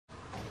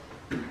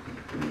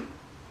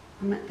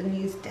I'm at the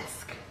news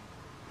desk.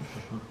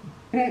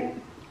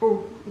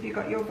 Oh, have you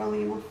got your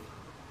volume off?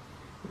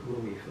 It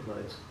will be for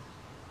loads.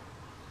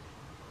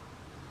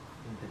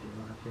 Have you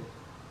live yet?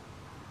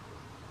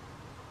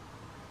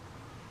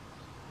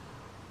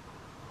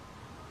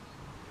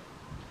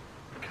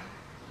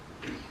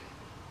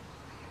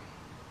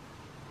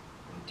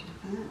 Do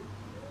that.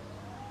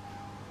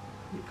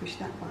 We push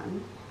that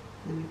button,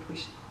 then we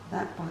push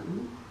that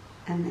button,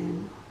 and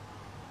then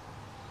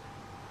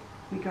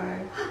we go,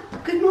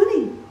 good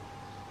morning,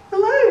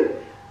 hello,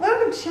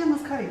 welcome to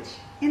Chandler's Cottage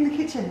in the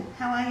kitchen.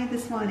 How are you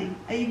this morning?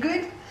 Are you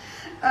good?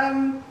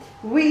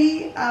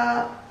 We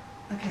are,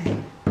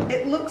 okay,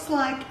 it looks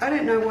like, I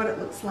don't know what it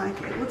looks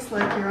like. It looks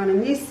like you're on a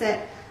new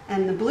set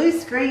and the blue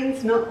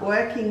screen's not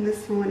working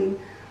this morning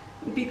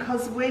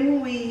because when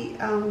we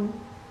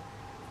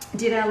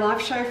did our live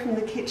show from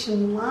the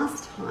kitchen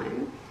last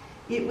time,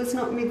 it was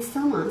not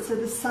midsummer, so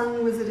the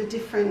sun was at a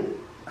different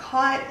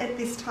height at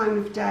this time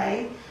of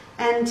day,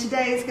 and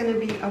today is going to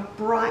be a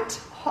bright,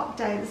 hot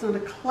day. There's not a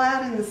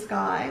cloud in the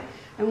sky,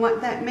 and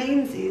what that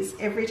means is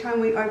every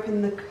time we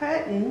open the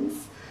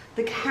curtains,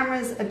 the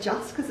cameras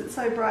adjust because it's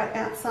so bright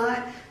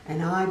outside,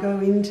 and I go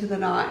into the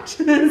night.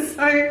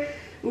 So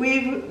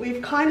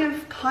we've kind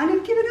of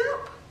given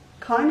up,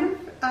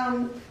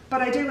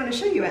 but I do want to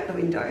show you out the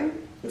window.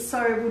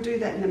 So we'll do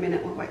that in a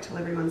minute. We'll wait till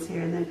everyone's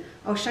here, and then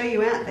I'll show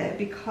you out there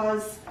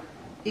because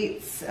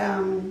it's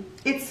a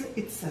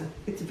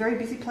very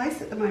busy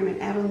place at the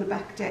moment out on the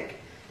back deck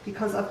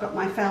because I've got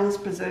my phallus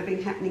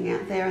preserving happening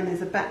out there, and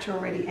there's a batch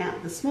already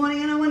out this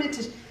morning, and I wanted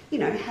to, you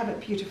know, have it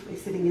beautifully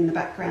sitting in the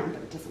background,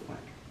 but it doesn't work.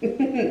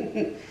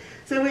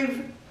 So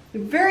we've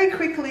very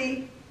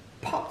quickly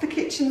popped the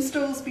kitchen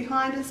stools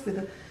behind us with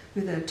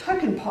a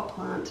token pot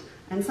plant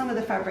and some of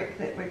the fabric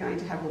that we're going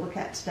to have a look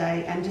at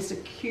today, and just a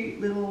cute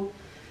little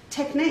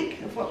technique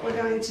of what we're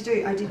going to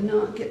do. I did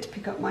not get to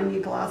pick up my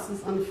new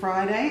glasses on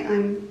Friday,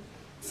 I'm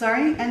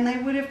sorry, and they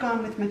would have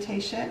gone with my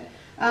t-shirt.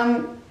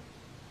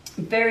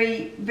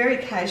 Very, very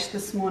cash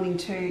this morning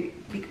too.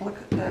 Look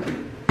at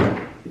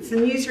it's the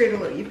newsreader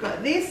look. You've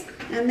got this,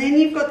 and then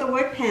you've got the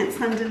work pants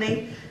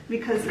underneath,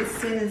 because as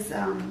soon as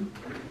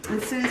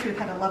we've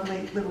had a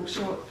lovely little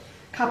short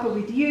cuppa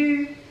with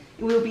you,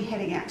 we'll be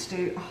heading out to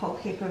do a whole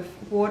heap of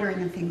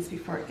watering and things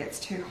before it gets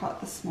too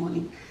hot this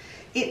morning.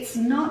 It's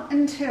not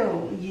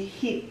until you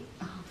hit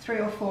 3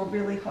 or 4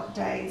 really hot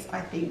days,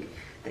 I think,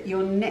 that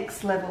your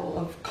next level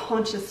of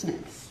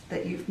consciousness,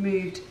 that you've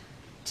moved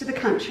to the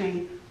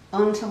country,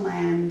 onto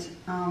land,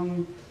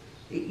 then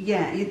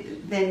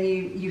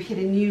you hit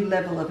a new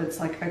level of, it's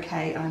like,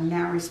 okay, I'm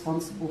now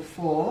responsible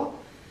for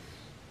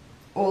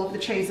all of the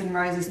trees and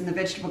roses in the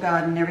vegetable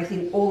garden and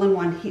everything all in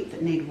one hit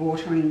that need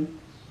watering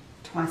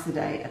twice a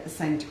day at the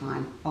same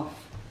time, off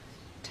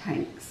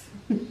tanks.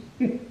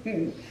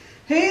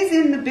 Who's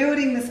in the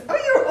building this? Oh,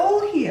 you're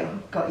all here.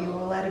 I've got you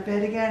all out of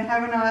bed again,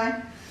 haven't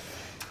I?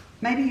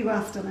 Maybe you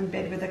are still in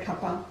bed with a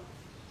cuppa.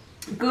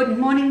 Good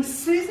morning,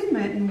 Susan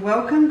Merton.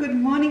 Welcome. Good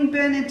morning,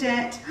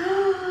 Bernadette.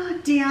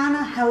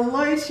 Deanna,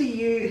 hello to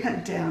you.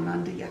 Down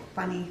under, you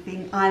funny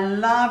thing. I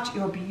loved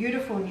your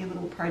beautiful new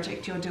little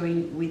project you're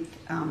doing with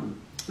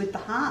the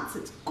hearts.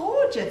 It's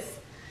gorgeous.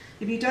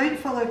 If you don't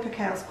follow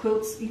Picale's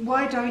Quilts,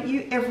 why don't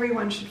you?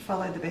 Everyone should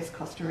follow the best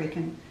Costa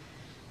Rican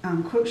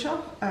quilt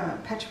shop,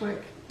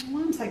 patchwork. I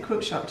wouldn't say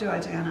quilt shop, do I,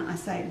 Diana? I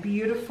say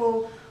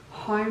beautiful,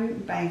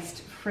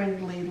 home-based,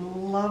 friendly,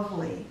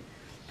 lovely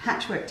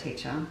patchwork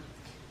teacher.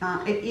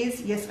 It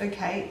is, yes,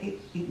 okay,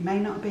 it may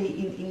not be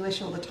in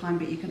English all the time,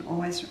 but you can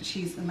always,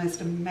 she's the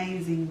most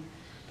amazing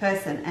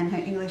person, and her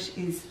English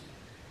is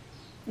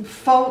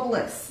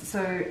faultless.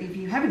 So if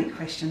you have any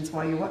questions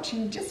while you're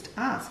watching, just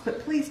ask. But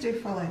please do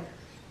follow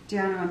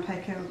Diana on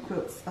Picale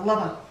Quilts. I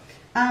love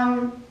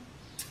her.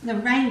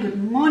 Lorraine,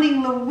 good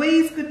morning.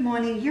 Louise, good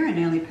morning. You're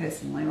an early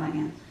person, Lou, aren't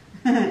you?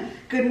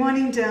 Good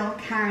morning, Del.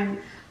 Karen.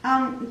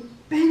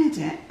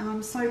 Bernadette,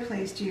 I'm so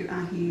pleased you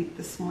are here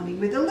this morning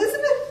with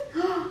Elizabeth.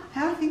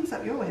 How are things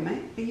up your way,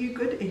 mate? Are you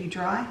good? Are you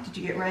dry? Did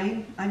you get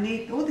rain? I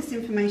need all this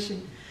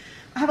information.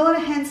 I have a lot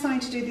of hand sewing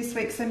to do this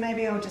week, so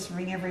maybe I'll just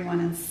ring everyone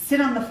and sit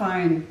on the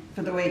phone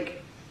for the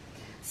week.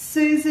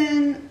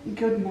 Susan,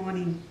 good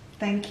morning.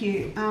 Thank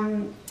you.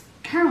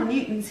 Carol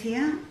Newton's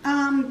here.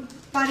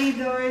 Buddy,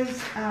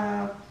 those,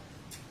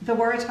 the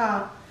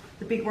Waratah,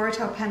 the big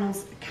Waratah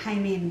panels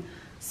came in,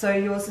 so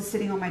yours is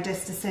sitting on my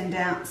desk to send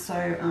out,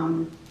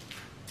 so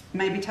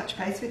maybe touch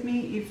base with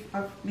me if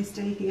I've missed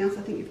anything else.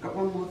 I think you've got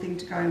one more thing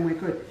to go and we're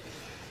good.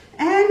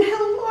 And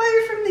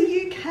hello from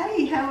the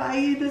UK. How are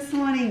you this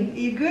morning? Are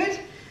you good?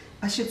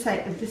 I should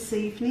say this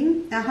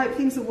evening. I hope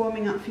things are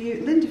warming up for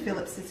you. Linda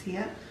Phillips is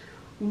here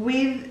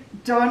with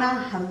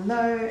Donna.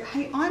 Hello.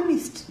 Hey, I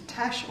missed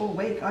Tash all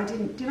week.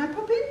 Did I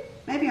pop in?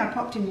 Maybe I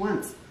popped in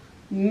once.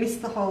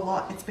 Missed the whole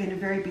lot. It's been a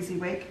very busy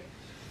week.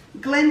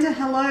 Glenda,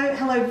 hello.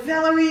 Hello,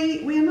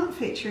 Valerie. We are not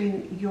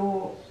featuring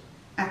your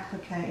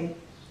applique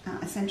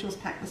essentials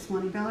pack this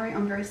morning, Valerie.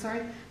 I'm very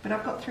sorry, but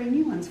I've got 3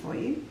 new ones for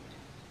you.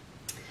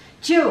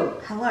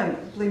 Jill, hello.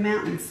 Blue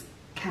Mountains.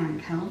 Karen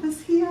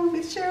Calver's here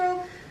with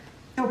Cheryl.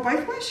 Oh,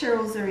 both my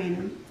Cheryls are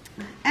in.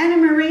 Anna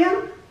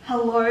Maria,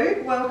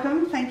 hello,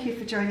 welcome. Thank you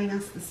for joining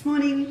us this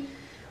morning.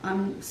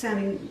 I'm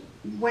sounding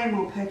way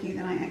more perky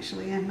than I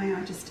actually am, may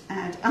I just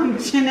add.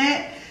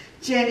 Jeanette,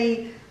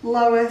 Jenny,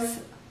 Lois,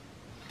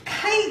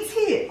 Kate's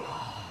here.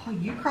 Oh,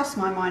 you crossed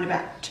my mind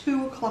about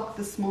 2 o'clock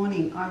this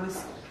morning. I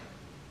was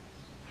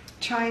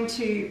trying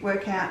to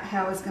work out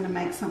how I was going to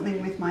make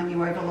something with my new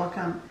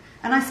overlocker.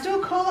 And I still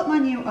call it my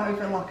new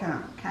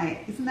overlocker,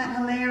 Kate. Isn't that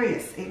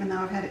hilarious, even though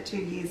I've had it 2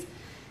 years?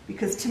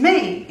 Because to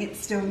me, it's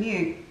still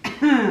new.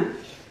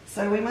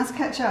 So we must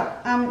catch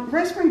up.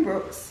 Rosemary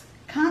Brooks,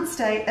 can't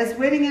stay as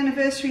wedding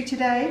anniversary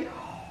today.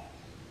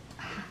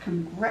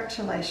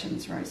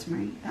 Congratulations,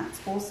 Rosemary. That's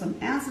awesome.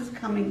 Ours is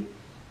coming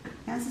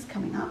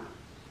up.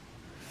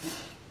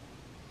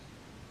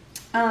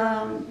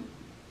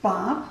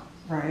 Barb,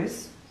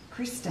 Rose,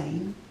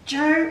 Christine,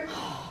 Joe.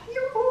 Oh,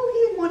 you're all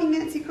here. Morning,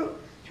 Nancy Cook.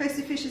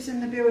 Tracy Fisher's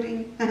in the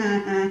building.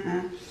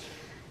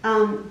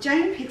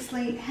 Jane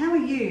Pixley, how are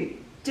you?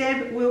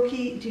 Deb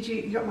Wilkie,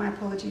 you got my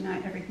apology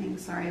note, everything.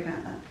 Sorry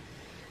about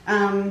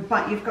that.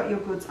 But you've got your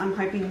goods, I'm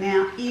hoping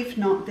now. If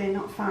not, they're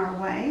not far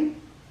away.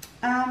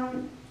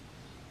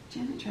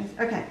 Janet Tracy.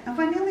 Okay, have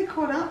I nearly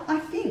caught up? I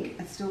think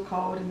it's still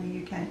cold in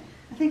the UK.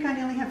 I think I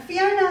nearly have.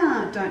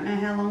 Fiona, don't know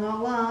how long I'll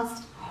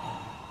last.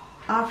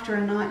 After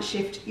a night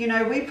shift. You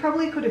know, we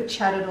probably could have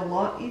chatted a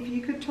lot if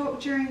you could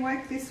talk during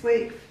work this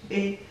week.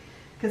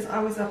 Because I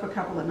was up a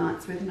couple of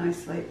nights with no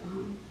sleep.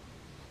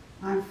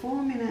 I'm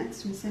 4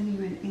 minutes from sending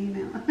you an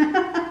email.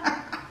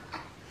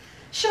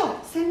 Sure,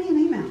 send me an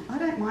email. I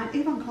don't mind.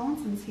 Yvonne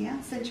Collinson's here.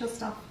 Send your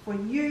stuff for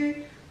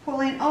you.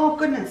 Pauline, oh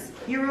goodness,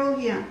 you're all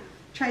here.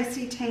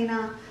 Tracy,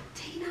 Tina.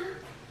 Tina?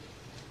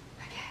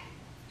 Okay.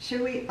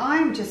 Shall we?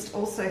 I'm just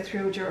also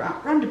thrilled you're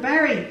up. Rhonda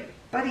Barry,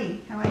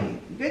 buddy, how are you?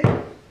 You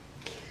good?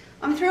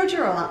 I'm thrilled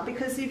you're all up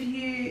because if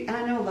you, and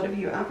I know a lot of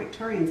you are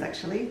Victorians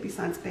actually,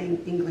 besides being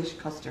English,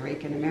 Costa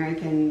Rican,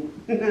 American,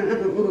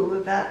 all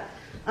of that,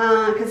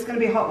 because it's going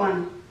to be a hot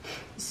one.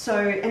 So,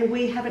 and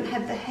we haven't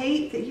had the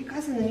heat that you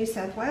guys in the New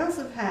South Wales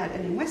have had,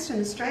 and in Western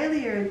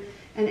Australia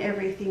and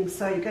everything.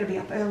 So you've got to be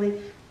up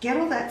early, get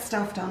all that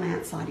stuff done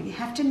outside. If you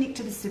have to nick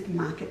to the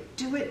supermarket,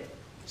 do it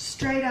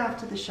straight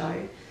after the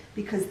show,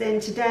 because then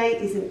today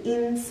is an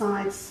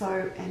inside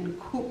sew and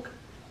cook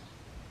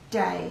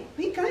day.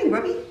 Where are you going,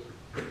 Robbie?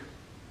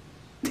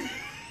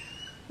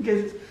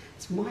 Because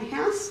it's my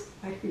house,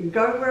 I can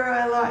go where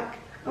I like.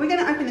 Are we going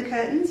to open the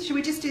curtains? Should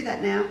we just do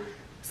that now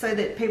so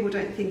that people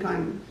don't think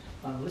I'm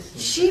listening.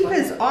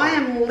 Sheepers, I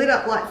am lit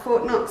up like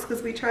Fort Knox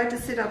because we tried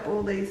to set up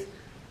all these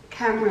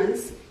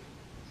cameras.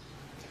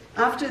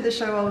 After the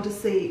show I'll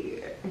just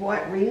see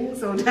white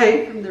rings all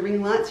day from the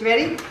ring lights.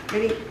 Ready?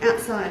 Ready?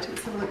 Outside.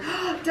 It's sort of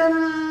like,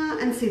 da-da!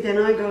 And see, then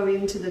I go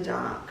into the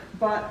dark.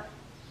 But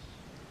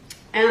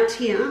out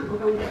here, I'll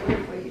go and get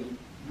one for you.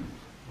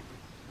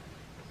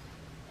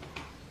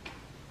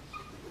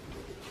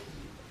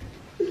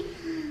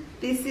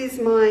 This is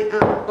my,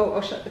 oh,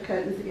 I'll shut the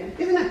curtains again.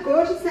 Isn't it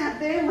gorgeous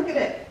out there? Look at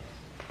it.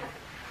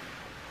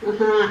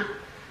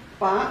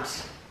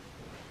 But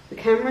the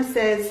camera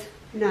says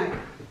no.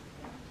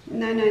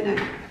 No, no, no.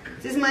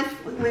 This is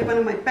one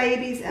of my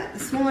babies out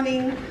this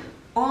morning.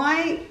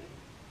 I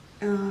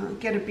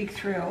get a big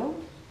thrill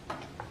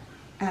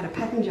out of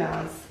packing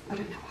jars. I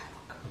don't know why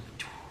I look.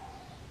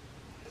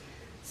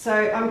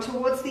 So I'm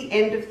towards the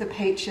end of the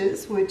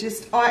peaches. We're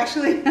just, oh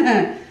actually,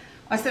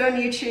 I said on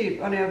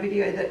YouTube, on our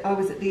video, that I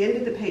was at the end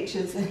of the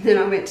peaches and then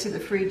I went to the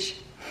fridge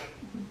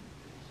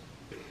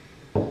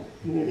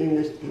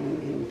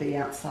in the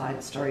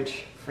outside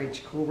storage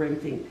fridge cool room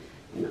thing.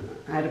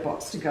 I had a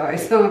box to go,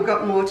 so I've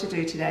got more to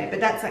do today.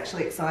 But that's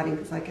actually exciting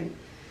because I can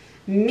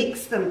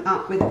mix them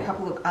up with a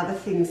couple of other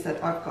things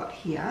that I've got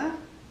here,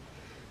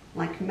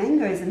 like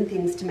mangoes and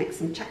things to make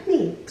some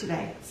chutney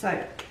today.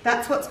 So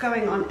that's what's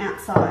going on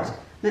outside.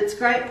 And it's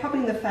great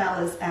popping the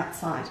fowlers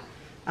outside.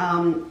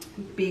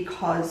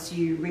 Because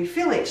you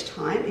refill each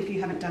time if you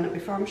haven't done it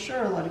before. I'm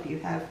sure a lot of you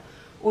have,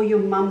 or your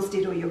mums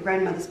did, or your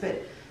grandmothers,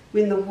 but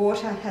when the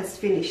water has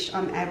finished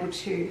I'm able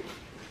to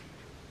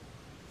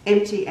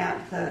empty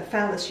out the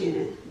phallus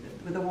unit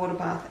with a water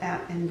bath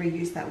out and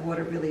reuse that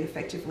water really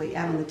effectively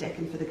out on the deck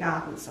and for the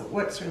garden, so it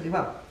works really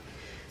well.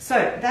 So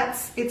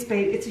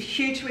it's a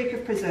huge week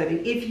of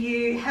preserving. If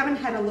you haven't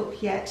had a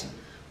look yet,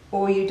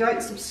 or you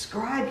don't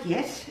subscribe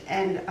yet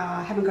and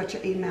haven't got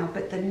your email,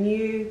 but the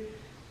new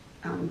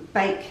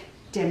bake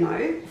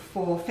demo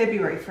for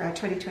February for our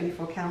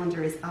 2024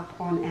 calendar is up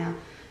on our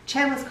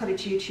Chandler's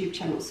Cottage YouTube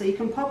channel. So you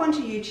can pop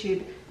onto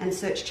YouTube and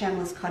search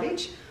Chandler's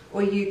Cottage,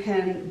 or you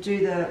can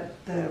do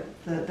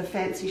the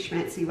fancy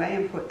schmancy way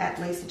and put at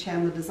Leesa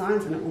Chandler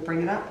Designs and it will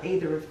bring it up,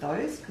 either of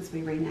those, because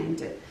we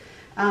renamed it.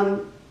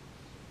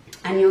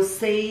 And you'll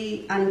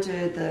see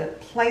under the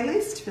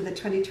playlist for the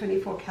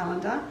 2024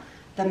 calendar,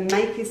 the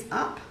make is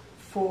up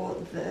for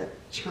the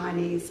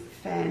Chinese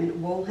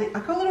fan wall hang. I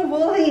call it a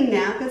wall hanging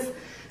now because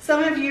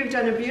some of you have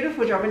done a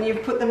beautiful job and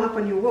you've put them up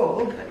on your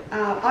wall, but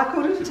I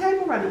called it a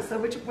table runner, so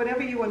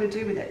whatever you want to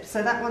do with it.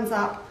 So that one's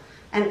up,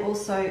 and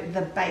also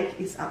the bake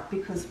is up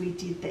because we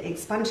did the egg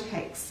sponge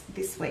cakes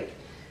this week.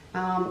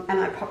 and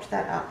I popped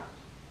that up.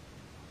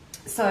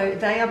 So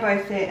they are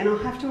both there, and I'll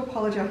have to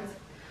apologise.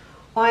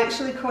 I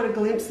actually caught a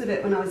glimpse of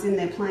it when I was in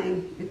there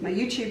playing with my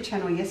YouTube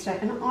channel yesterday,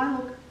 and I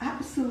look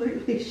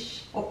absolutely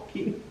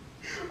shocking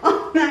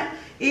on that.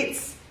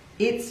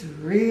 It's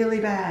really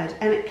bad,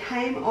 and it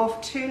came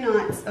off 2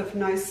 nights of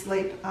no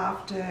sleep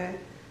after,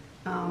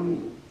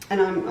 and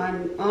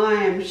I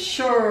am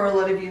sure a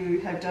lot of you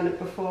have done it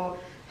before,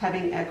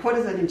 having a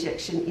cortisone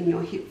injection in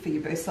your hip for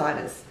your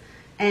bursitis.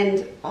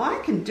 And I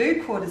can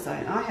do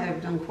cortisone. I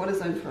have done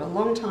cortisone for a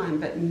long time,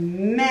 but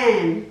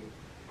man,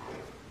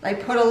 they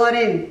put a lot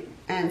in.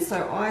 And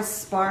so I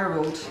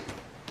spiraled.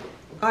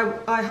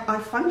 I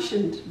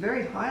functioned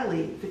very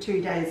highly for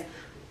 2 days,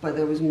 but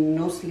there was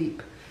no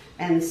sleep.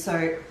 And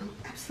so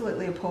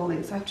absolutely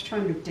appalling. So I have to try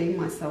and redeem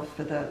myself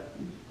for the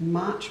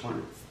March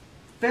one. It's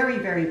very,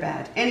 very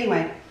bad.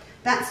 Anyway,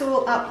 that's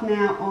all up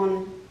now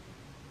on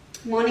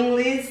Morning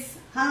Liz.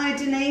 Hi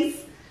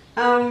Denise.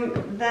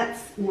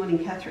 That's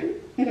morning Catherine.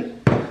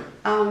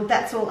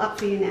 That's all up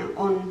for you now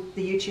on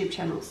the YouTube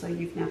channel. So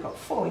you've now got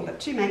 4. You've got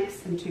 2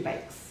 makes and 2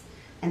 bakes.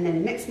 And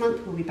then next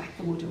month we'll be back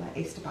and we'll do our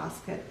Easter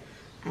basket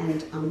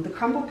and the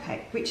crumble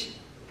cake, which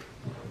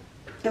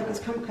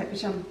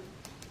I'm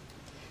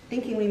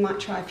thinking we might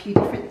try a few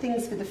different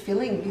things for the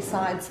filling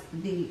besides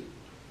the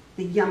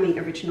yummy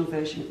original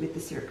version with the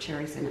syrup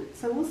cherries in it.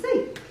 So we'll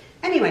see.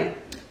 Anyway,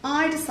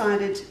 I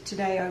decided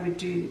yesterday I would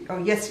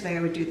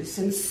do the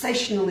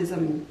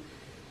sensationalism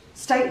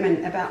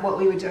statement about what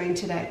we were doing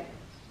today.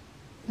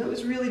 It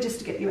was really just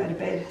to get you out of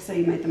bed so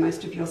you made the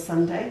most of your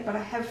Sunday, but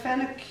I have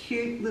found a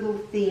cute little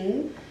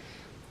thing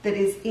that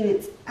is in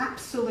its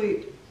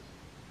absolute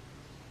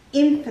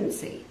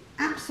infancy,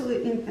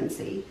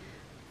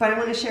 but I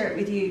want to share it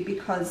with you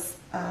because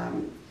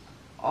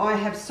I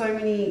have so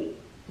many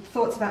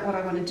thoughts about what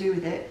I want to do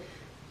with it,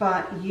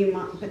 but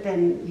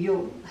then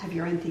you'll have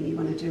your own thing you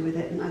want to do with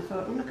it, and I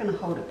thought I'm not going to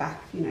hold it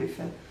back, you know,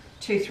 for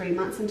 2-3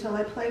 months until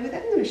I play with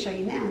it. I'm going to show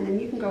you now, and then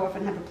you can go off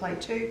and have a play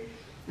too,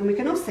 and we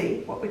can all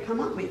see what we come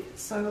up with.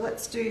 So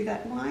let's do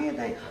that. Why are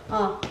they?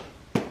 Oh,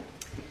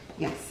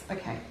 yes,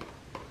 okay.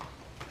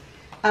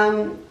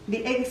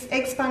 The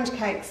egg sponge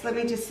cakes, let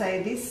me just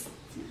say this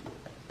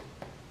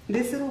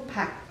little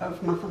pack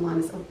of muffin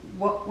liners are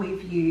what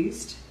we've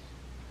used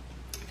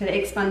for the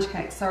egg sponge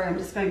cakes. Sorry, I'm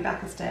just going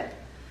back a step.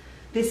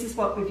 This is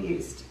what we've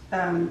used,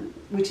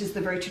 which is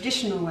the very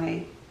traditional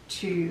way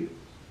to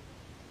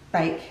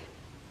bake,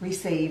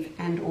 receive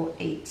and or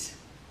eat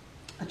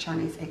a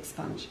Chinese egg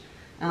sponge.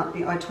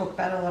 I talk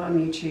about it a lot on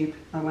YouTube.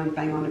 I won't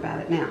bang on about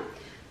it now.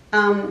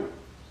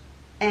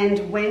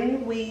 And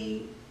when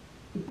we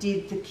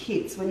did the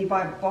kits, when you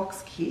buy a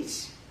box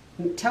kit,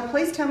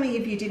 please tell me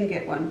if you didn't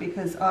get one,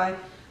 because I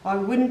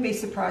wouldn't be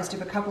surprised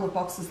if a couple of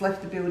boxes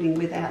left the building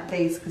without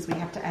these, because we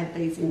have to add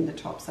these in the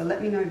top. So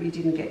let me know if you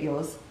didn't get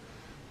yours.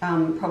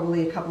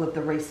 Probably a couple of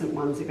the recent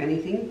ones, if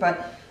anything,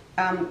 but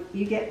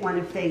you get one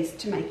of these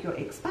to make your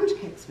egg sponge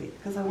cakes with,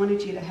 because I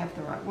wanted you to have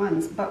the right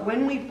ones. But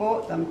when we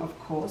bought them, of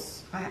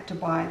course, I had to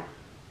buy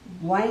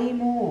way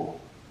more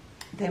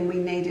than we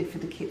needed for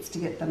the kits to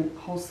get them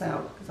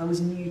wholesale, because I was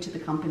new to the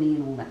company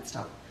and all that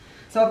stuff.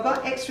 So I've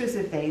got extras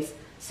of these.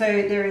 So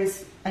there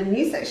is a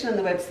new section on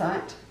the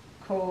website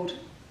called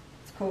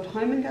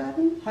Home and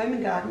Garden. I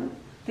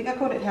think I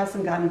called it House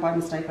and Garden by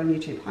mistake on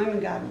YouTube. Home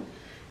and Garden.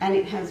 And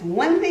it has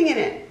one thing in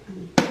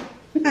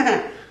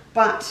it.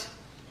 But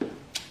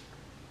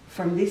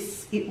from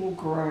this it will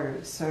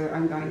grow. So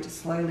I'm going to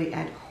slowly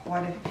add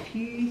quite a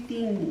few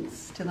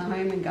things to the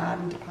Home and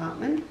Garden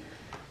department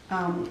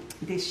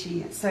this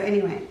year. So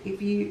anyway,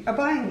 if you are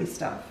buying this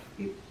stuff,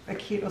 a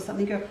kit or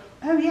something, go,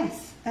 oh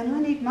yes, and I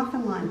need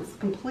muffin lines,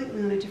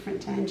 completely on a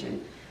different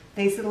tangent.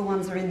 These little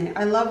ones are in there.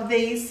 I love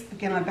these.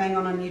 Again, I bang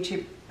on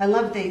YouTube. I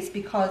love these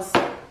because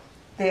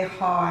they're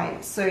high,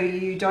 so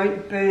you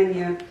don't burn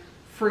your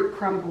fruit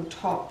crumble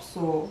tops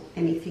or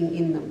anything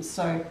in them.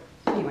 So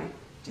anyway,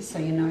 just so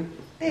you know,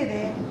 they're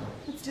there.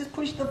 Let's just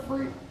push the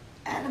fruit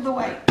out of the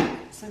way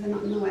so they're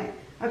not in the way.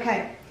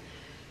 Okay,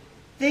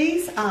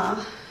 these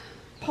are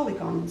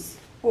polygons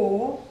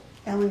or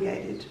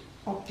elongated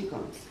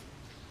octagons.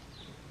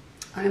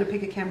 I'm going to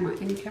pick a camera.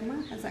 Any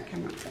camera? How's that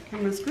camera? That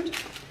camera's good.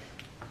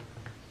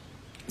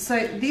 So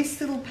this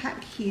little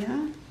pack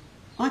here,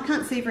 I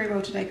can't see very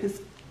well today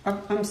because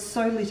I'm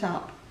so lit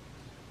up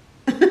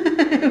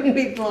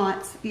with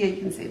lights. Yeah, you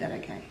can see that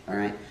okay. All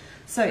right.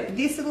 So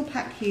this little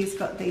pack here's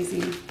got these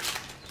in.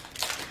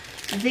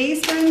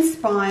 These are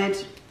inspired,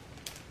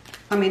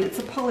 I mean, it's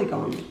a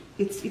polygon.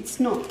 It's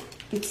not,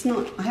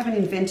 I haven't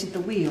invented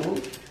the wheel,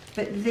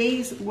 but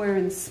these were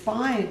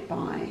inspired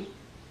by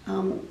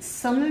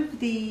some of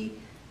the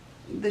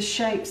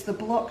shapes, the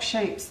block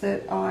shapes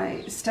that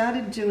I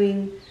started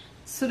doing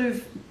sort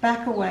of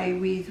back away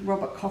with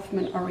Robert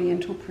Kaufman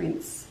Oriental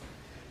prints.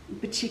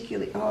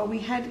 Particularly, we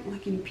had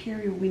like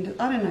imperial windows,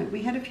 I don't know,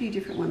 we had a few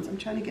different ones. I'm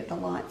trying to get the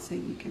light so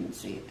you can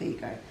see it. There you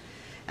go.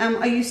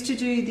 I used to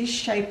do this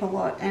shape a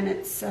lot, and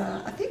it's,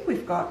 I think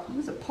we've got,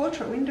 was it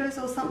portrait windows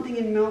or something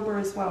in Melbourne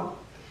as well.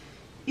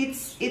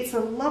 It's a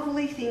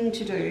lovely thing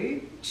to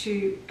do,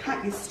 to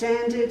cut your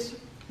standard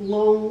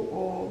long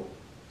or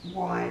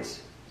wide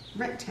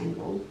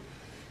rectangle,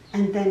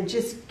 and then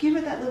just give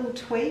it that little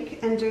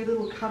tweak and do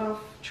little cut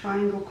off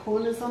triangle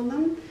corners on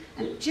them,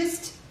 and it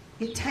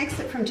takes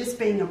it from just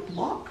being a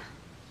block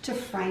to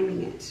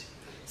framing it.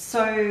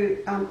 So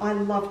I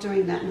love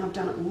doing that, and I've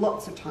done it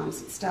lots of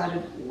times. It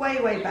started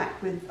way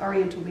back with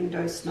oriental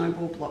windows,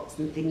 snowball blocks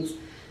and things,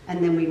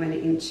 and then we went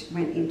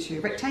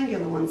into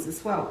rectangular ones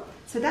as well.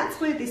 So that's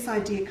where this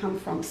idea came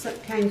from. So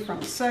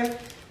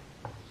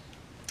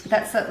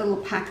that's that little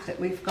pack that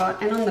we've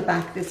got, and on the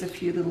back there's a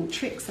few little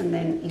tricks, and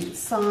then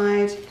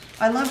inside,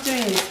 I love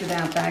doing this with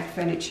our bag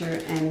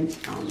furniture and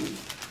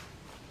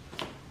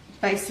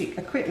basic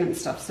equipment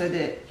stuff, so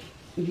that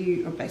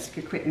basic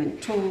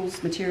equipment,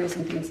 tools, materials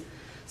and things.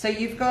 So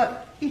you've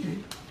got,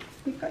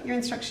 you've got your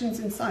instructions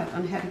inside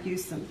on how to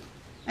use them.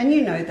 And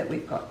you know that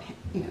we've got,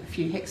 a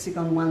few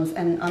hexagon ones,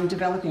 and I'm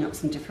developing up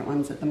some different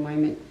ones at the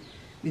moment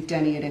with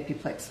Danny at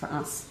Epiplex for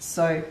us.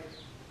 So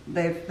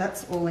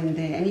that's all in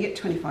there, and you get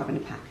 25 in a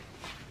pack,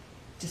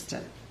 just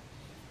to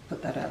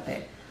put that out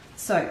there.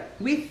 So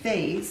with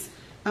these,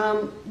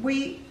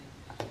 when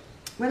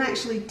I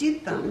actually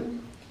did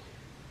them,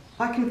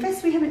 I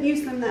confess we haven't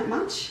used them that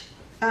much.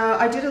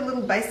 I did a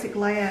little basic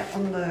layout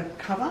on the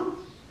cover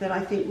that I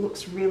think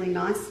looks really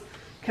nice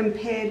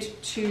compared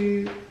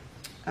to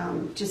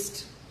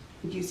just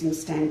using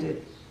standard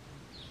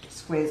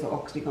squares or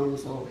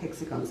octagons or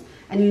hexagons.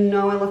 And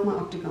I love my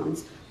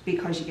octagons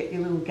because you get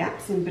your little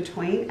gaps in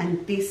between,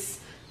 and these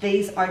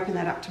open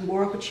that up to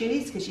more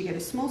opportunities because you get a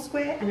small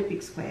square and a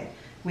big square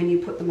when you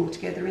put them all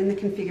together in the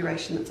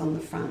configuration that's on the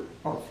front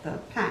of the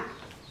pack.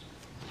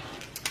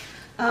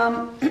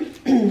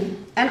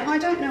 And I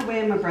don't know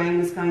where my brain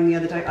was going the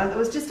other day. I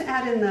was just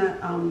out in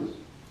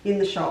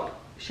the shop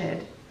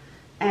shed,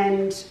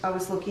 and I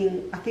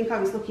think I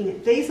was looking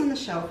at these on the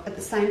shelf at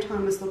the same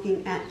time I was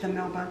looking at the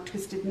Melba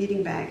twisted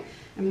knitting bag,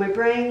 and my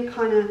brain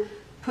kind of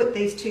put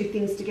these two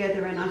things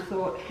together, and I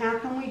thought, how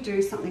can we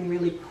do something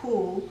really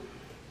cool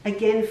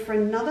again for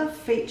another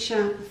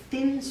feature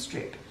thin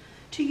strip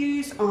to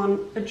use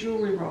on a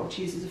jewellery roll,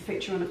 to use as a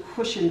feature on a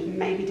cushion,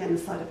 maybe down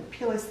the side of a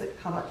pillow slip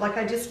cover.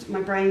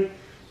 My brain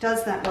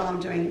does that while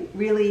I'm doing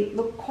really,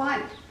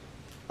 quite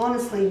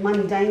honestly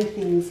mundane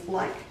things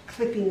like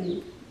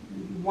clipping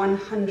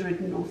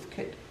 100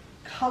 Northcote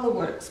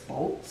Colourworks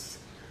bolts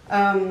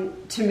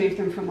to move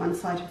them from one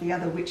side to the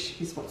other, which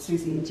is what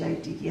Susie and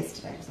Jade did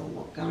yesterday. There's a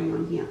lot going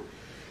on here.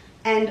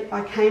 And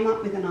I came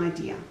up with an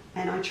idea,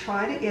 and I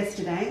tried it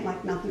yesterday,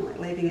 like nothing like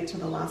leaving it till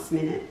the last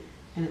minute,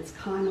 and it's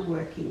kind of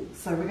working.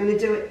 So we're going to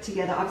do it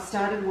together. I've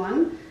started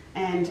one,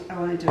 and I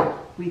want to do it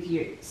with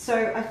you.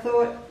 So I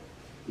thought,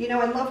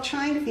 I love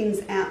trying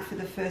things out for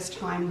the first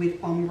time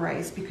with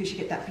ombres because you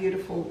get that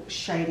beautiful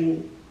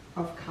shading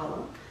of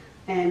colour.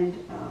 And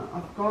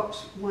I've got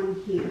one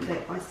here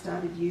that I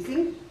started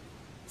using.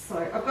 So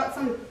I've got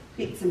some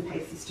bits and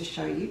pieces to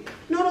show you.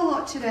 Not a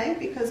lot today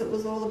because it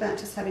was all about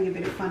just having a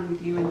bit of fun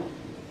with you and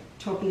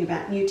talking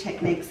about new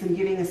techniques and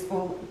giving us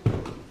all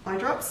eye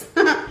drops,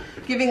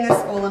 giving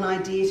us all an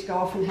idea to go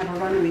off and have a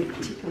run with,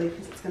 particularly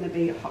because it's going to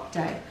be a hot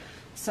day.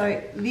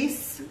 So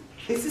this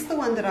is the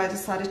one that I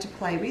decided to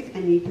play with,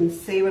 and you can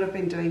see what I've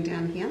been doing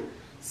down here.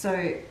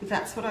 So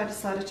that's what I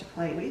decided to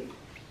play with.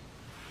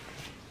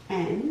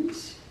 And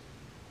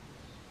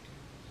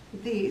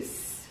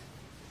this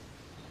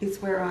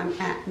is where I'm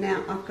at.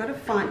 Now I've got to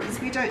find, because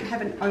we don't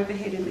have an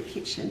overhead in the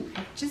kitchen,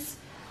 I've just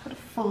got to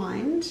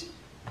find,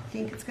 I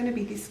think it's going to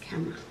be this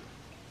camera.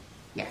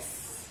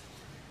 Yes,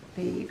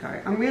 there you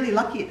go. I'm really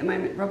lucky at the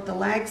moment, Rob. The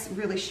lag's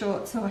really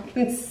short so I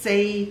can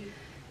see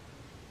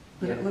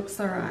that it looks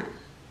all right.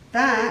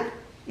 That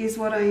is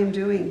what I am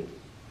doing.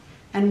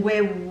 And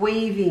we're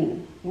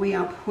weaving. We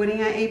are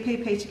putting our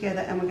EPP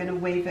together and we're going to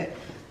weave it.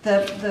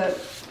 The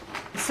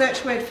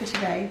search word for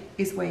today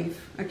is weave,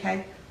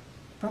 okay?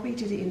 Probably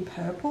did it in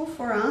purple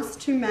for us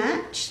to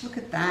match. Look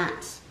at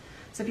that.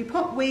 So if you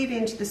pop weave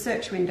into the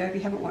search window, if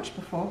you haven't watched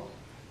before,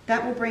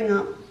 that will bring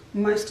up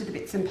most of the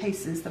bits and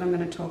pieces that I'm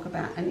going to talk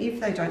about. And if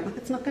they don't, look,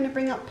 it's not going to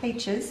bring up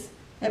peaches.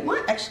 It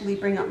might actually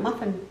bring up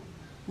muffin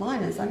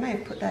liners. I may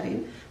have put that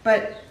in,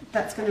 but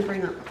that's going to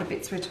bring up the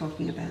bits we're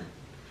talking about.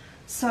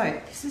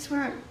 So this is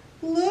where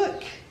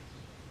look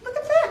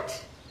at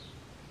that.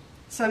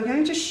 So I'm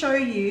going to show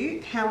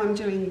you how I'm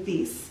doing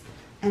this,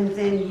 and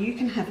then you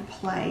can have a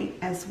play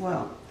as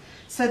well.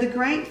 So the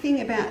great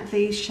thing about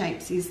these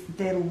shapes is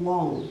they're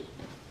long.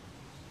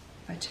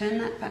 If I turn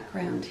that back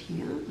round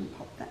here and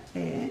pop that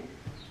there,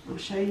 I'll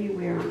show you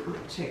where I'm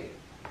up to,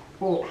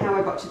 or how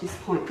I got to this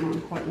point more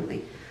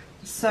importantly.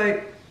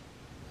 So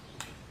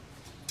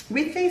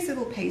with these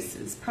little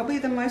pieces, probably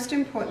the most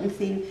important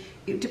thing,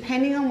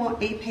 depending on what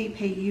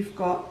EPP you've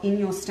got in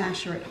your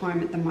stash or at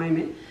home at the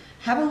moment,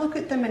 have a look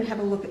at them and have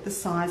a look at the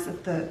size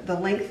of the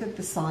length of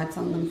the sides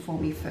on them for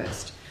me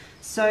first.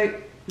 So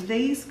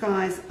these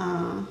guys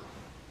are,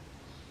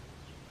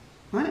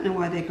 I don't know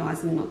why they're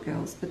guys and not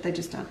girls, but they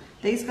just are.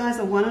 These guys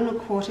are 1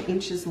 1/4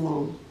 inches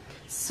long.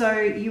 So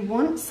you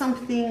want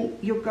something,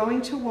 you're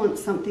going to want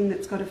something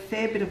that's got a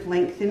fair bit of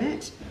length in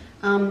it,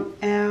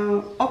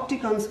 Our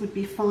octagons would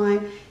be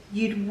fine.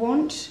 You'd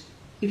want,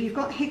 if you've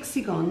got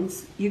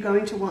hexagons, you're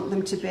going to want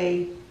them to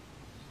be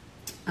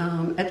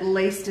at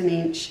least an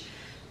inch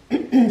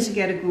to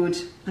get a good,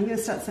 I'm going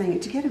to start saying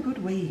it, to get a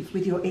good weave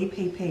with your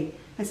EPP.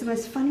 It's the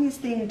most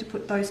funniest thing to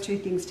put those two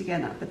things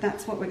together, but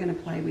that's what we're going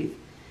to play with.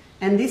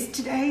 And this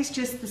today's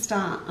just the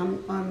start.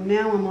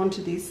 Now I'm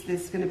onto this.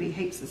 There's going to be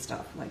heaps of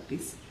stuff like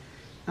this.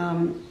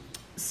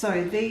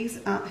 So these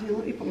are, hang on,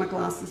 let me put my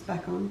glasses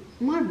back on.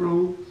 Am I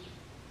wrong?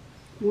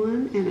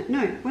 1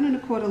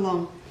 1/4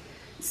 long.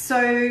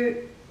 So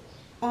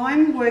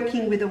I'm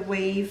working with a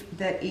weave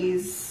that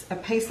is a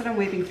piece that I'm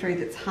weaving through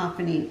that's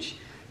 1/2 inch.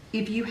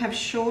 If you have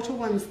shorter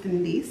ones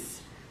than this,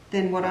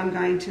 then what I'm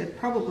going to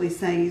probably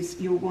say is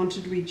you'll want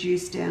to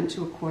reduce down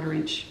to a 1/4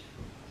 inch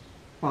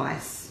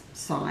bias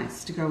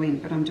size to go in,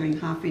 but I'm doing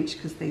 1/2 inch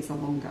because these are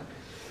longer.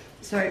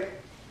 So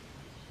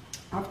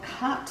I've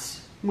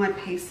cut my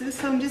pieces,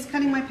 so I'm just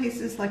cutting my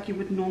pieces like you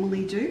would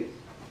normally do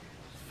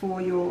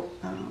for your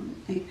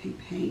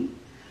EPP.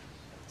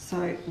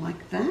 So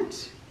like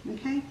that,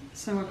 okay?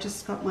 So I've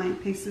just got my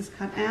pieces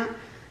cut out,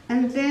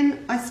 and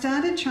then I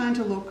started trying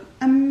to look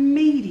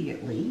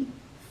immediately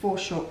for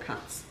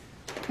shortcuts.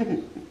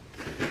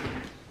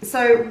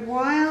 So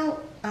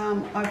while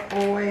I've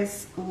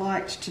always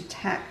liked to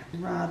tack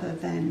rather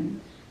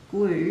than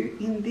glue,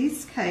 in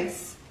this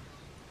case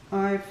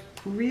I've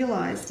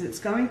realised that it's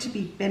going to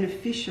be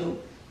beneficial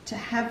to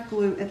have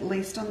glue at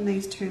least on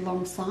these two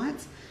long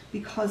sides,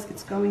 because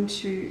it's going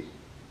to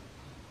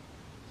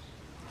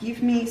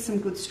give me some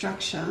good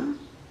structure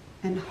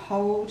and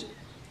hold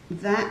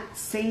that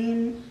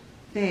seam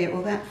there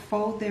or that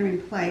fold there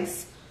in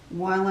place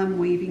while I'm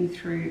weaving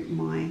through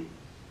my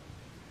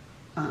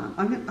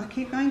I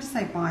keep going to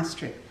say bias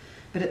strip,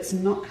 but it's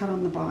not cut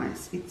on the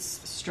bias, it's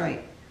straight.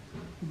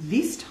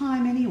 This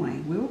time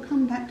anyway, we'll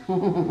come back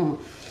to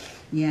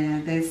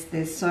yeah,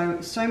 there's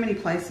so many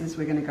places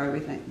we're going to go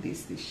with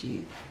this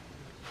year.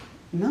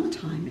 Another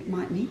time it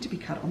might need to be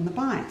cut on the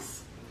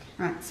bias.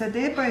 Right, so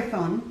they're both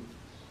on,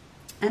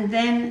 and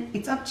then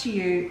it's up to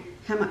you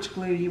how much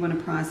glue you want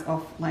to prise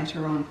off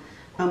later on.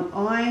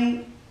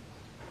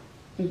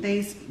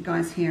 These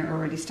guys here are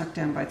already stuck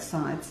down both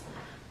sides.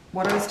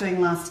 What I was doing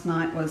last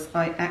night was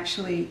I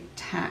actually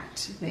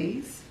tacked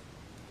these.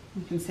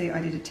 You can see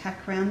I did a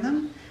tack around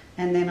them,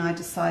 and then I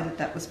decided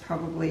that was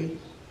probably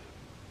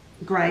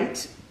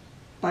great,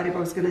 but if I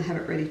was going to have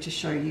it ready to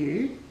show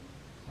you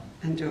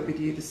and do it with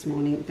you this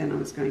morning, then I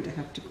was going to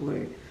have to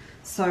glue.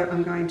 So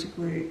I'm going to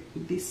glue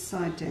this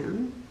side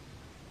down.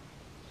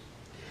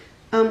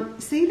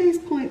 See these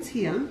points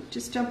here,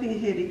 just jumping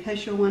ahead in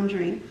case you're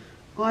wondering,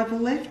 I've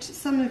left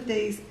some of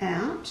these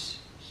out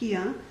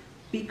here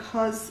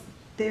because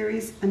there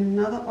is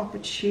another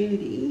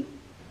opportunity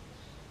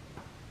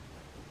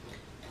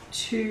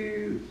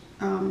to,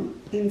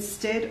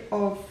 instead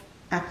of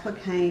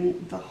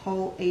appliquing the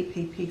whole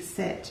EPP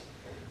set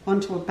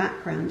onto a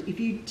background, if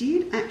you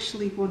did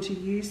actually want to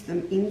use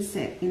them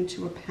inset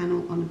into a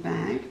panel on a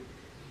bag,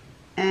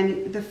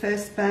 and the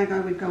first bag I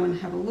would go and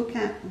have a look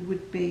at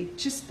would be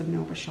just the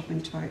Melba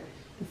Shopping Tote,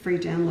 the free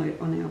download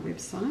on our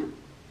website,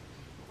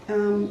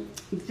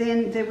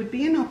 then there would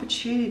be an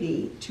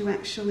opportunity to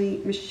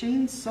actually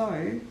machine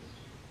sew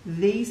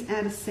these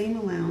outer seam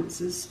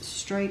allowances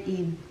straight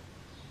in.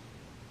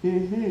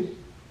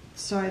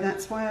 So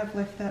that's why I've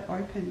left that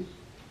open,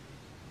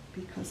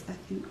 because I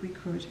think we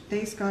could.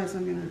 These guys,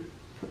 I'm going to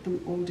put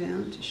them all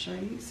down to show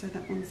you. So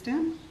that one's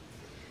down,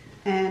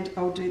 and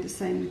I'll do the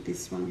same with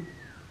this one.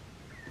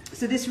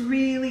 So this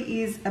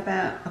really is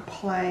about a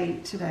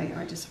play today.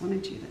 I just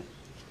wanted you to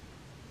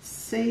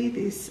see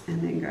this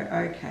and then go,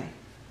 okay,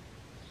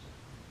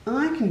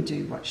 I can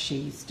do what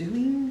she's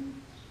doing.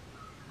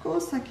 Of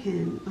course I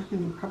can. I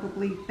can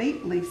probably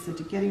beat Leesa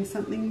to getting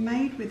something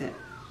made with it.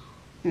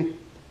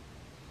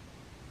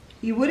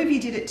 You would if you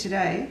did it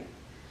today,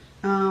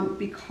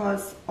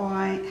 because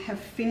I have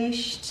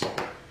finished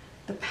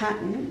the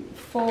pattern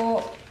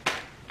for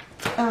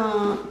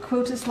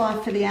Quilter's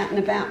Life for the Out and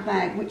About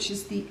bag, which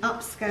is the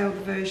upscaled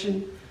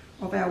version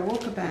of our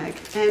walker bag,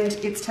 and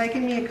it's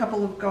taken me a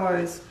couple of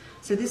goes.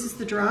 So this is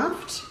the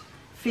draft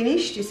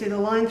finished. You see the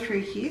line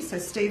through here, so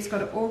Steve's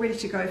got it all ready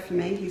to go for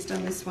me. He's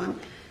done this one,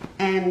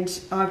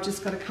 and I've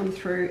just got to come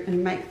through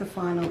and make the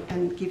final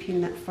and give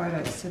him that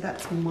photo. So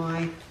that's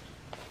my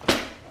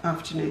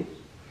afternoon.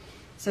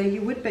 So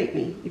you would beat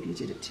me if you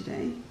did it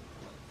today.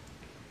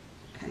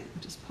 Okay,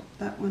 I'll just pop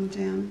that one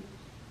down.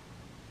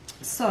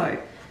 So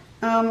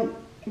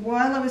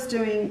while I was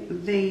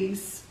doing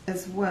these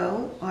as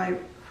well, I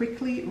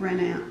quickly ran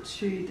out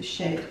to the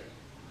shed,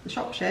 the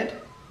shop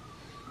shed,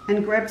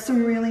 and grabbed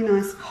some really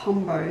nice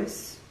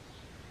combos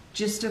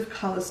just of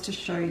colours to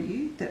show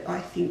you that I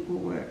think will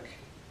work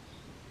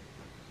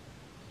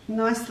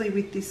nicely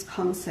with this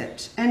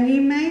concept. And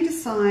you may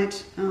decide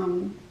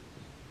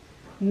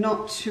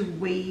not to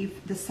weave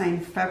the same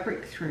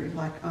fabric through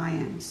like I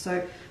am.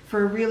 So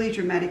for a really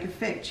dramatic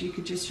effect, you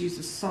could just use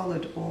a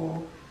solid,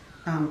 or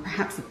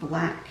perhaps a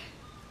black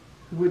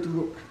would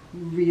look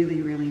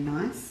really, really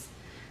nice.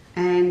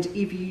 And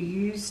if you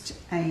used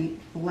a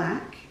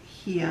black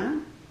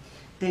here,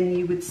 then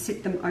you would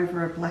sit them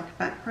over a black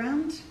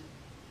background.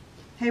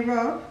 Hey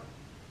Rob.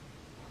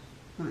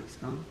 Oh, he's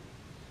gone.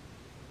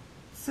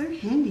 So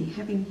handy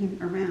having him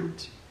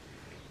around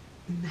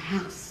in the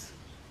house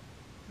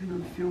when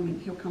I'm filming.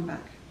 He'll come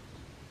back.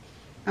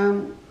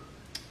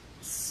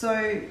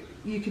 So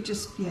you could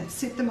just, yeah,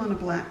 sit them on a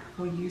black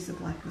or use a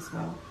black as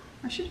well.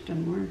 I should have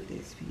done more of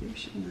this for you,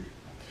 shouldn't I?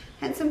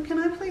 Handsome, can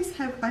I please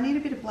have, I need a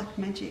bit of black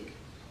magic.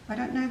 I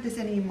don't know if there's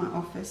any in my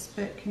office,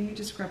 but can you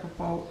just grab a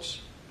bolt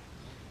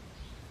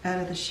out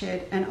of the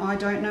shed? And I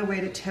don't know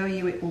where to tell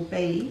you it will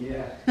be.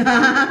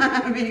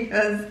 Yeah.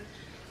 Because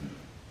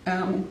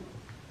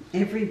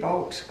every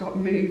bolt got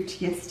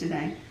moved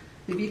yesterday.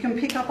 If you can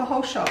pick up a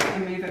whole shop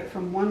and move it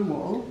from one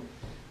wall,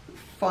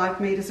 5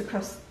 metres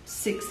across,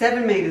 6,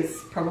 7 metres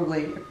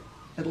probably,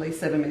 at least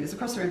 7 metres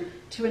across the room,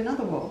 to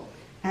another wall.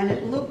 And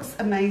it looks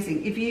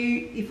amazing. If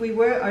we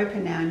were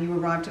open now and you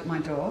arrived at my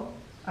door,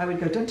 I would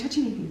go, don't touch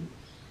anything.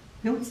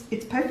 No,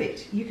 it's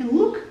perfect. You can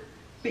look,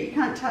 but you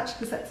can't touch,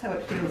 because that's how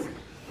it feels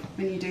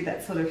when you do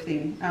that sort of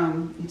thing.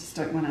 You just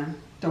don't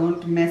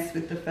want to mess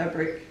with the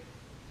fabric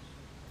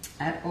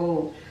at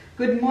all.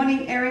 Good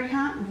morning,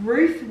 Erica.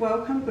 Ruth,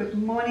 welcome. Good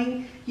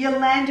morning.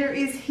 Yolanda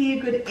is here.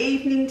 Good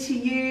evening to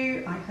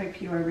you. I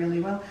hope you are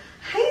really well.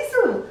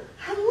 Hazel,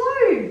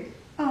 hello.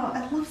 Oh,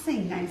 I love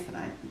seeing names that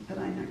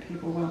I know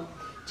people well.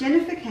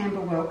 Jennifer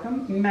Campbell,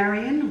 welcome.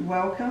 Marion,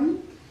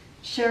 welcome.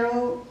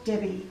 Cheryl,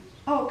 Debbie.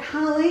 Oh,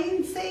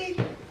 Carleen, see?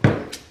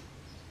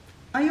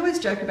 I always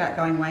joke about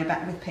going way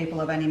back with people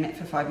I've only met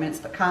for 5 minutes,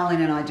 but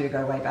Carleen and I do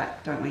go way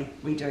back, don't we?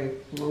 We do,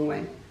 a long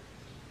way.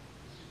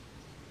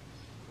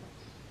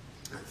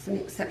 That's an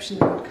exceptionally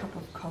good cup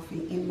of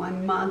coffee in my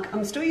mug.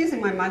 I'm still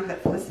using my mug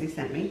that Felicity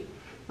sent me,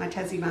 my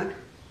Tassie mug.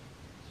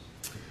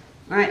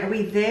 All right, are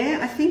we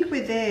there? I think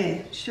we're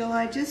there. Shall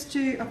I just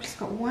do, I've just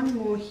got one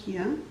more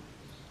here.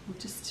 I'll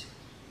just...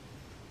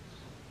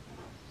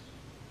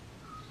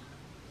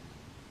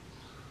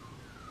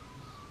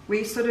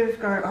 We sort of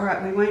go, all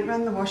right, we won't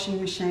run the washing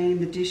machine,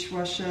 the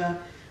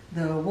dishwasher,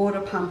 the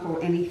water pump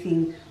or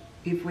anything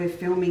if we're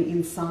filming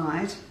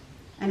inside.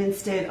 And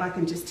instead I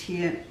can just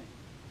hear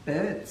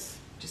birds,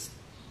 just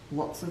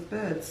lots of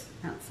birds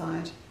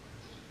outside.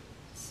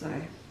 So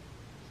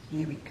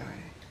there we go.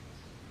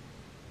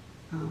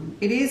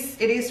 It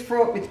is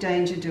fraught with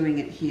danger doing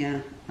it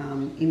here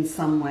in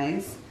some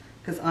ways,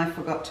 because I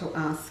forgot to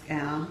ask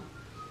our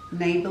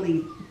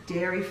neighbourly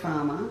dairy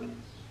farmer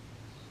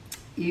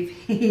if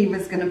he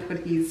was going to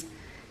put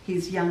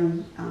his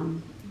young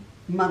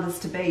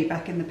mothers-to-be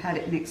back in the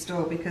paddock next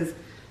door, because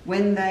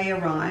when they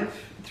arrive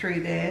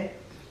through there,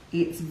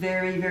 it's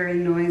very, very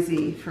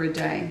noisy for a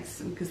day,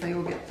 because they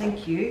all get,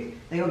 thank you,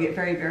 they all get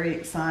very, very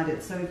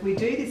excited. So if we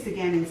do this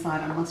again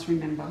inside, I must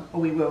remember, or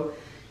we will,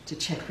 to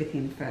check with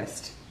him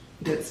first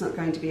that it's not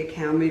going to be a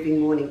cow moving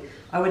morning.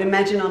 I would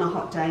imagine on a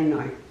hot day,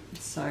 no.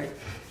 So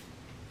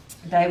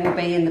they will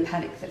be in the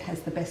paddock that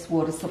has the best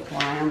water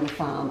supply on the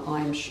farm,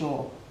 I am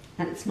sure.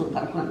 And it's not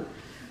that one.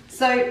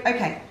 So,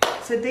 okay,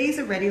 so these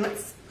are ready.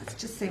 Let's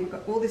just see, we've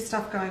got all this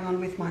stuff going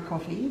on with my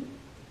coffee.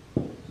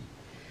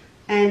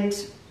 And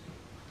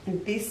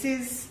this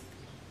is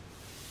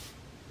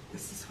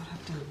what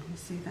I've done. You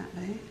see that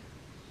there?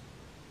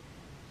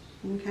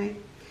 Okay.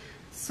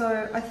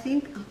 So I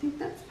think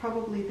that's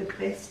probably the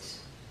best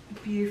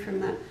view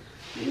from that.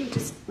 Let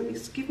me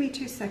just give me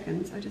 2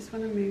 seconds. I just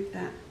want to move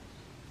that.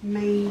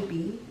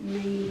 Maybe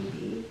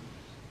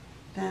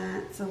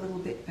that's a little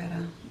bit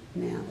better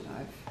now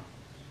that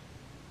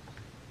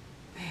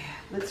there.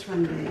 Let's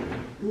run there.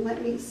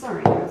 And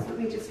sorry guys, let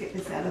me just get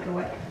this out of the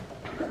way.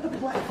 I've got the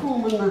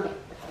platform and the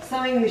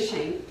sewing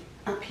machine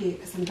up here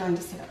because I'm going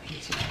to set up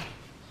here today.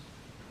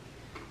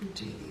 And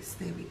do this.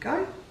 There we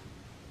go.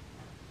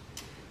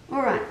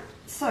 All right.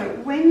 So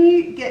when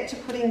you get to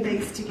putting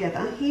these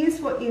together, here's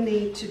what you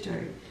need to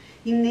do.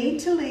 You need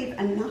to leave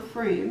enough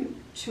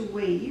room to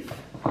weave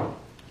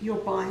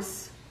your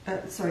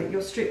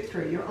your strip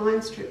through, your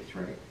iron strip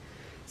through.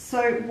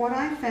 So what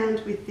I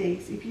found with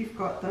these, if you've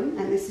got them,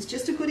 and this is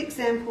just a good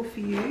example for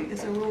you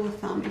as a rule of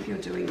thumb if you're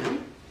doing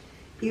them,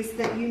 is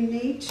that you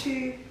need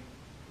to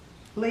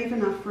leave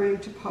enough room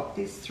to pop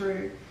this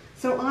through.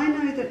 So I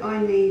know that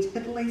I need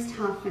at least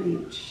 1/2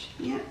 inch,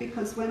 yeah,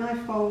 because when I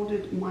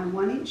folded my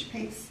 1 inch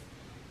piece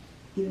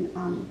in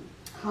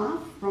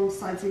half, wrong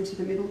sides into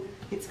the middle,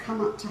 it's come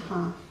up to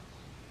half.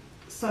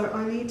 So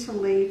I need to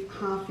leave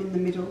half in the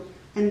middle,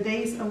 and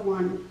these are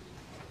 1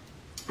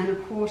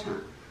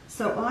 1/4.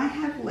 So I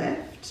have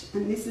left,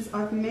 and this is,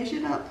 I've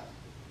measured up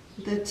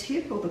the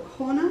tip or the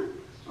corner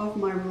of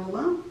my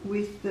ruler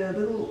with the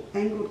little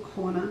angled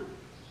corner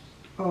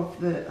of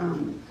the,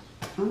 on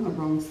the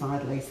wrong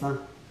side, Lisa,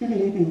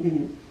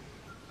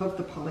 of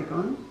the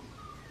polygon,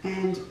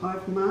 and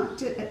I've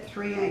marked it at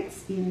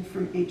 3/8 in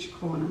from each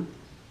corner.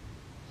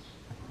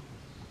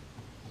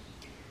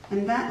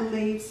 And that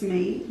leaves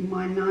me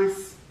my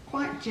nice,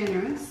 quite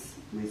generous,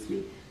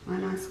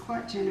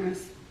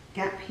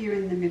 gap here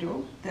in the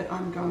middle that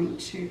I'm going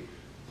to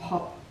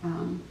pop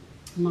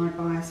my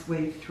bias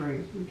weave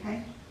through,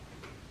 okay?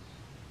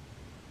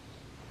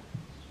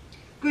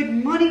 Good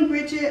morning,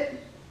 Bridget.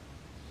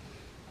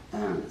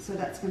 So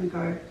that's going to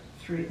go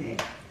through there.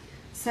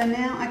 So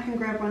now I can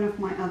grab one of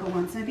my other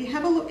ones. Now if you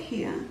have a look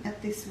here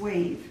at this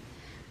weave,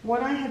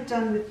 what I have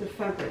done with the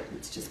fabric,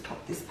 let's just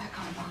pop this back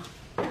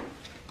over.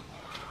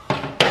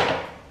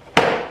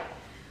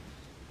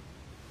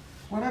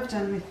 What I've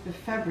done with the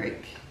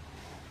fabric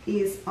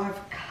is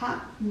I've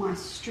cut my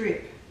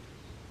strip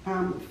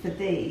for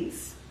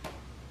these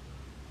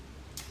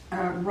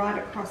right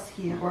across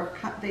here, or I've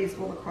cut these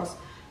all across,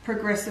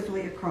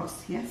 progressively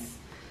across, yes?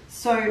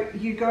 So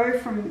you go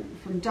from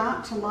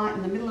dark to light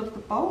in the middle of the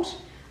bolt,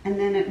 and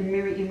then it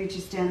mirror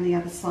images down the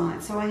other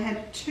side. So I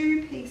had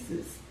two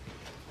pieces,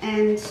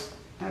 and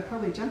I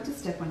probably jumped a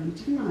step on you,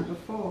 didn't I,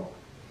 before?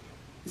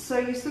 So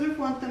you sort of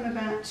want them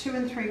about 2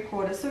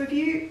 3/4. So if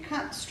you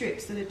cut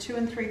strips that are 2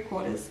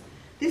 3/4,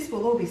 this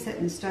will all be set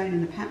in stone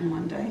in the pattern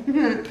one day.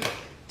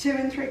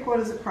 2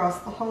 3/4 across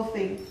the whole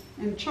thing,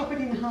 and chop it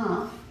in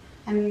half,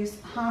 and use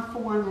half for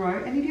one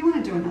row. And if you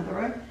want to do another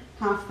row,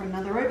 half for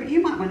another row, but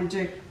you might want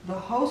to do the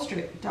whole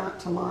strip dark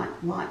to light,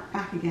 light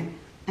back again,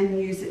 and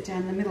use it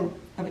down the middle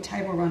of a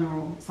table runner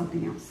or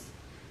something else.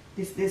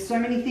 There's so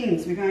many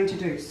things we're going to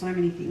do, so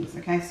many things,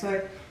 okay?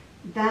 So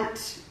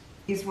that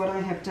is what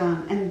I have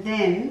done, and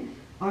then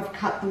I've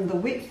cut them the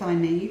width I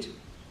need,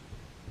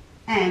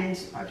 and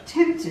I've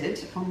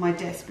attempted on my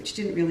desk, which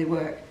didn't really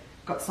work,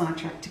 got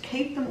sidetracked, to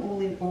keep them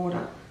all in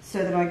order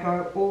so that I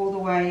go all the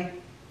way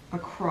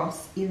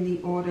across in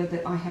the order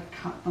that I have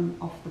cut them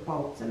off the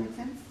bolt. Does that make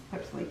sense?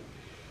 Hopefully.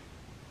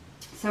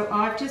 So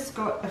I've just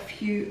got a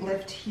few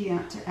left here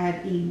to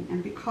add in,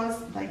 and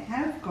because they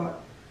have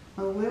got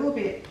a little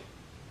bit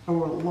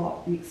or a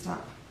lot mixed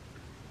up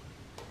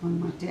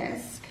on my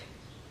desk,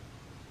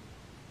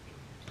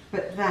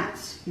 but that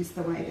is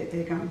the way that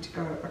they're going to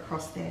go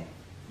across there.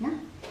 Yeah.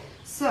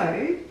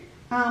 So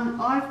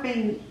I've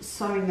been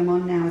sewing them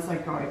on now as I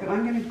go, but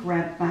I'm going to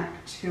grab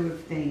back two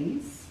of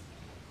these.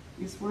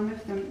 Is one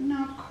of them?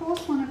 No, of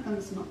course one of them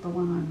is not the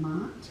one I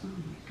marked. Oh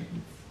my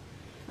goodness.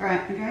 All right,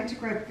 I'm going to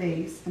grab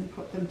these and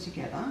put them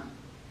together.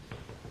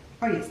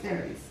 Oh yes, there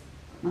it is.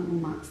 My little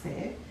marks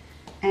there.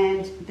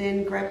 And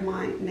then grab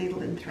my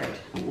needle and thread,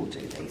 and we'll do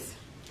these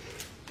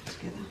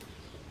together.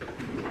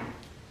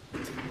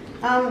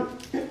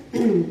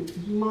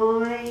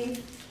 My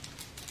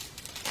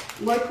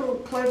local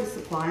clothes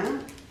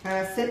supplier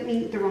sent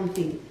me the wrong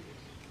thing,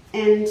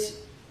 and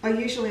I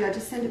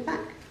just send it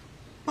back.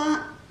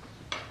 But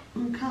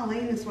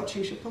Carleen is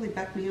watching, she'll probably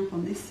back me up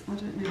on this, I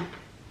don't know,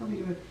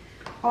 probably would.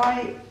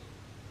 I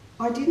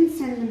didn't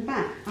send them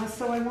back,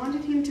 so I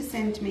wanted him to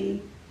send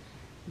me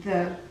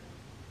the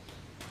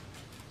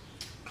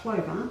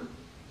Clover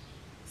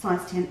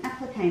size 10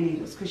 applique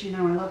needles, because you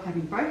know I love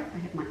having both. I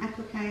have my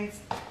appliques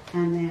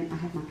and then I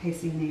have my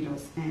piecing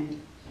needles, and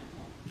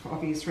for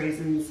obvious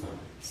reasons,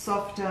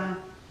 softer,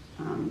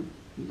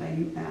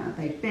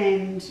 they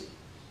bend.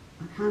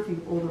 I can't think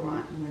of all the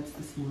right words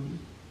this morning.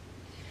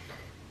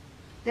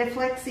 They're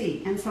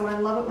flexy, and so I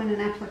love it when an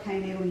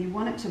applique needle, you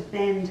want it to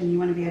bend and you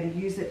want to be able to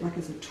use it like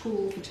as a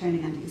tool for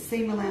turning under your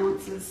seam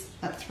allowances.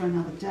 That's for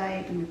another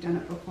day, and we've done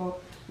it before.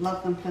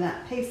 Love them for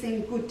that.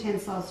 Piecing, good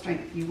tensile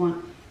strength. You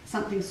want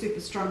something super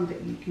strong that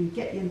you can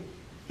get your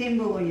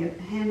thimble or your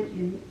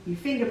hand, your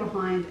finger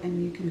behind,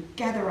 and you can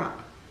gather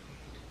up,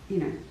 you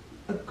know,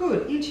 a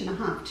good 1.5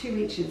 inches, 2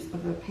 inches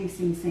of a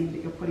piecing seam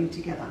that you're putting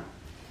together.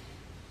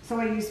 So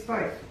I used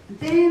both.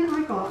 Then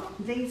I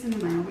got these in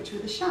the mail, which were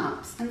the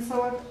sharps, and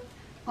so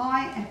I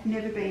have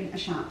never been a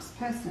sharps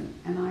person,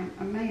 and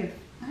I may have,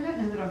 I don't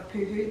know that I've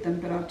poo-hooed them,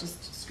 but I've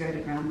just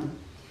skirted around them.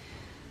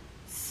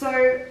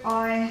 So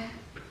I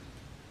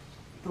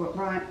thought,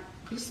 right,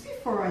 just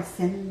before I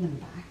send them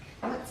back,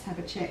 let's have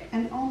a check.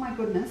 And oh my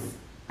goodness,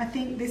 I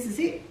think this is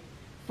it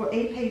for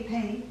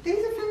EPP.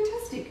 These are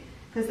fantastic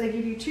because they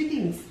give you two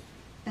things.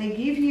 They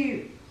give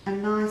you a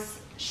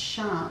nice,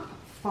 sharp,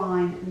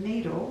 fine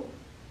needle,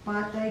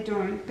 but they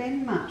don't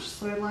bend much.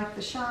 So like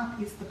the sharp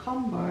is the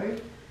combo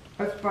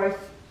of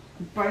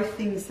both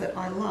things that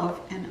I love,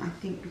 and I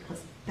think because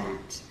of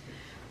that,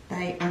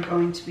 they are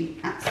going to be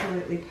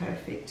absolutely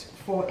perfect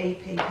for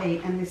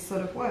EPP and this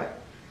sort of work.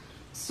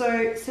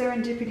 So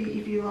serendipity,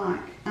 if you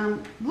like.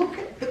 Look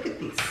at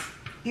this.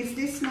 Is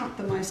this not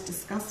the most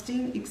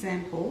disgusting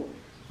example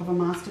of a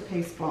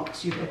masterpiece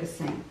box you've ever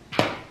seen?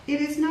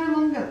 It is no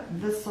longer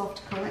the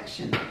soft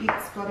collection.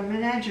 It's got a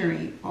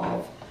menagerie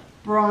of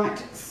bright,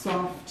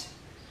 soft.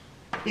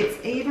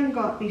 It's even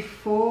got,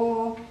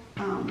 before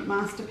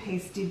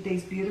Masterpiece did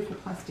these beautiful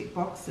plastic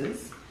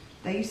boxes,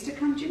 they used to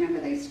come, do you remember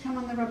they used to come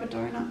on the rubber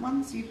donut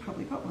ones? You've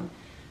probably got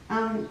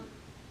one.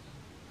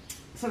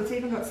 So it's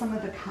even got some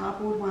of the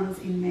cardboard ones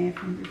in there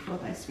from before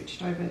they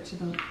switched over to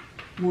the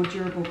more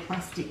durable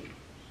plastic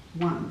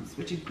ones,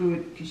 which are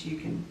good because you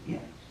can, yeah,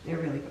 they're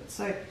really good.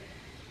 So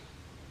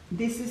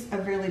this is a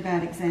really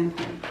bad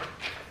example.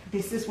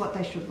 This is what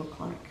they should look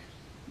like,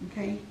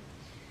 okay?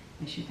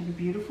 They should have a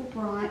beautiful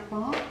bright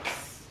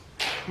box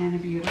and a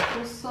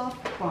beautiful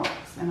soft box,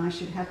 and I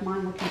should have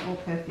mine looking all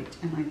perfect,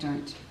 and I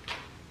don't.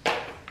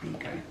 There you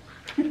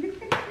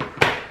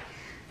go.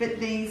 But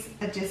these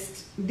are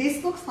just,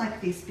 this looks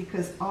like this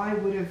because I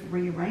would have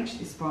rearranged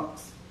this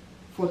box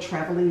for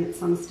traveling at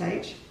some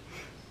stage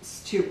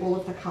to all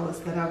of the colours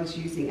that I was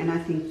using, and I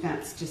think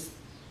that's just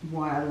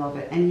why I love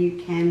it. And you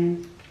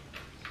can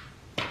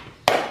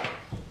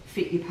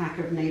fit your pack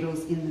of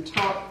needles in the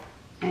top,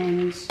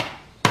 and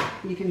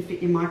you can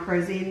fit your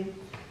micros in.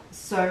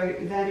 So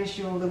that is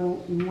your little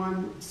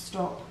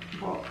one-stop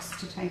box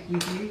to take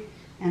with you,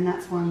 and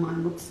that's why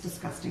mine looks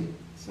disgusting.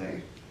 So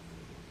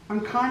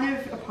I'm kind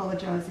of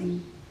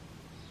apologising,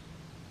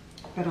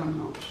 but I'm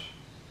not.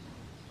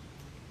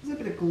 There's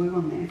a bit of glue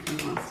on there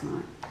from last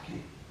night.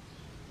 Okay.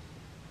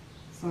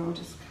 So I'll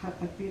just cut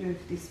a bit of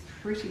this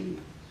pretty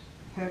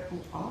purple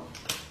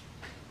off.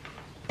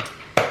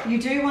 You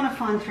do want to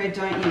fine thread,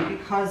 don't you?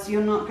 Because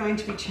you're not going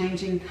to be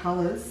changing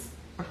colours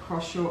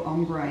across your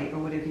ombre or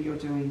whatever you're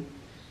doing.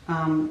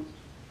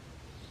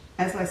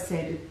 As I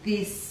said,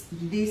 this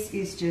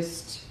is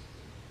just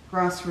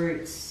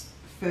grassroots,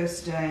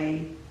 first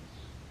day.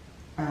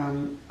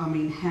 I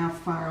mean, how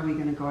far are we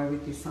going to go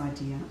with this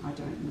idea? I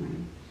don't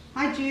know.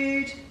 Hi,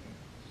 Jude.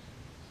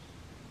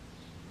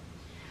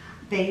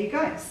 There you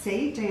go.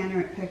 See, Diana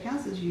at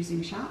Perkhouse is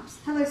using sharps.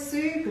 Hello,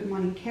 Sue. Good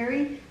morning,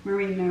 Kerry.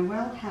 Marie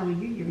Noel, how are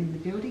you? You're in the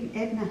building.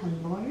 Edna,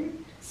 hello.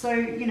 So,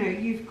 you know,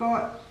 you've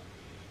got,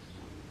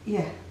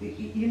 yeah,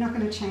 you're not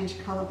going to change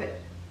colour, but,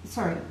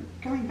 sorry,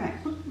 going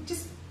back, look,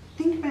 just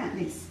think about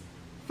this.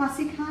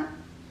 Fussy cut,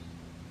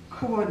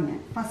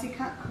 coordinate, fussy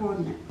cut,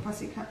 coordinate,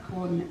 fussy cut,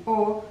 coordinate,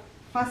 or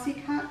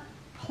fussy cut,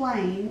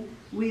 plain,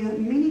 with a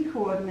mini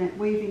coordinate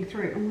weaving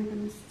through. Oh my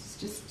goodness,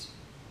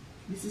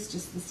 this is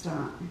just the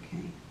start,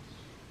 okay.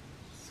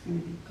 Going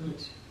to be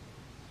good.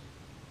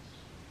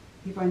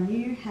 If I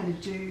knew how to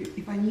do,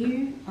 if I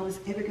knew I was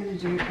ever going to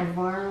do a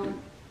viral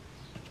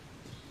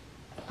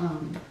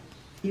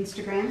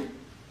Instagram,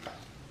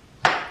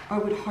 I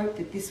would hope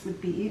that this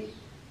would be it,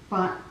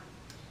 but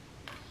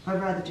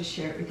I'd rather just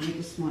share it with you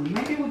this morning.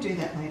 Maybe we'll do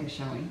that later,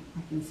 shall we?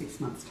 Like in 6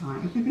 months'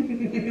 time,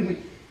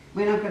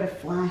 when I've got a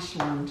flash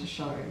one to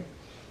show.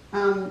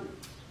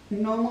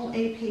 Normal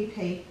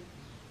EPP,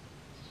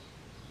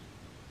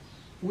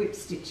 whip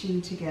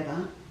stitching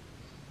together.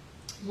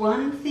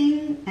 One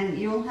thing, and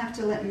you'll have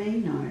to let me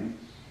know,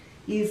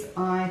 is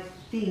I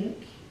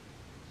think,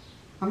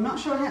 I'm not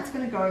sure how it's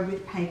going to go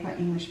with paper,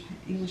 English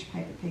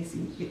paper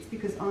piecing. It's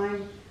because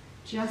I'm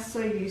just so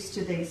used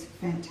to these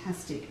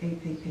fantastic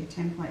EPP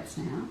templates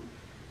now,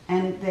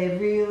 and they're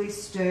really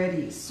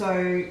sturdy.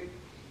 So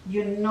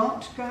you're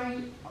not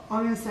going,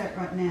 I'm going to say it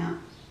right now,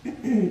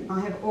 I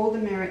have all the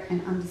merit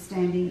and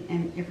understanding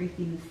and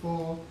everything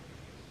for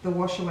the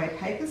wash away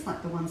papers,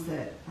 like the ones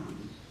that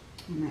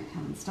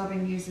Helen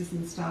Stubbing uses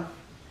and stuff.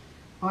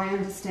 I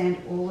understand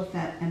all of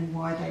that and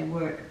why they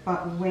work,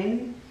 but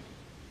when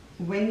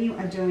you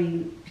are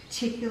doing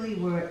particularly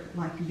work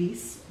like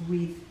this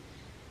with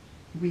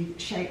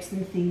shapes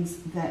and things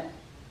that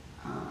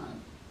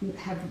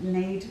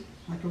need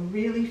like a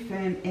really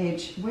firm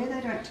edge where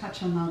they don't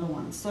touch on the other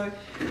ones. So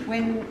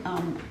when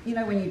you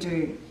know, when you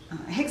do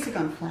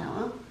hexagon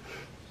flower,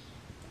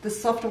 the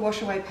softer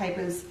wash away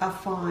papers are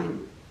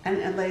fine,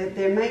 and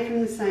they're made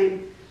from the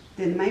same.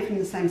 They're made from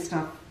the same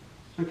stuff,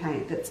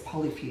 okay, that's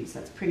polyfused.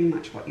 That's pretty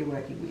much what you're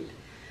working with.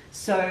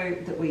 So,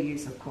 that we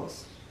use, of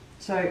course.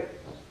 So,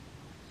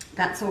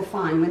 that's all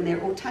fine when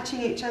they're all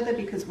touching each other,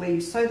 because where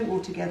you sew them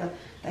all together,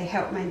 they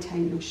help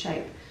maintain your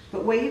shape.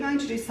 But where you're going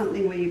to do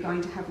something where you're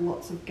going to have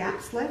lots of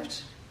gaps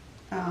left,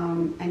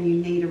 and you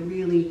need a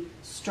really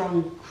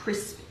strong,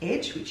 crisp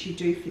edge, which you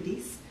do for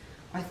this,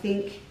 I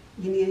think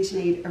you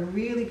need a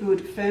really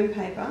good firm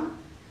paper.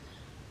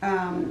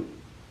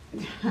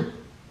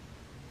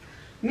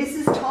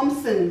 Mrs.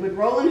 Thompson would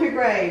roll in her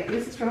grave.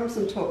 Mrs.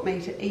 Thompson taught me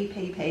to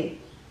EPP,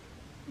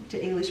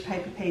 to English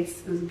paper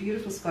piece. It was a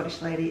beautiful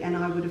Scottish lady, and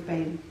I would have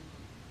been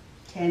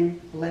 10,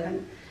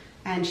 11,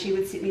 and she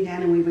would sit me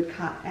down and we would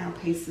cut our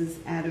pieces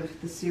out of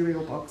the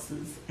cereal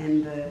boxes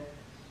and the,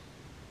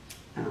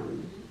 I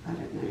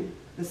don't know,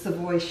 the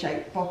Savoy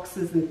shaped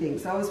boxes and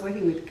things. So I was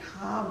working with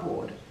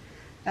cardboard.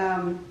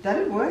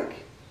 That'd work,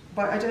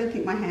 but I don't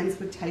think my hands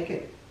would take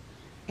it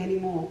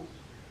anymore.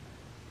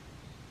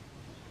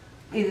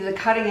 Either the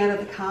cutting out of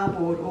the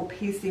cardboard or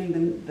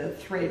piercing the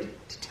thread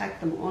to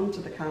tack them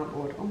onto the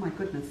cardboard. Oh my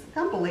goodness, I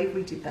can't believe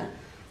we did that.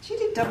 She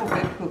did double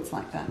web quilts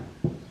like that.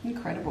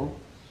 Incredible.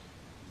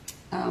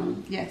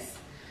 Yes.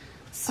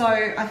 So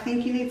I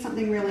think you need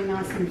something really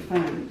nice and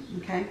firm,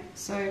 okay?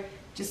 So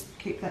just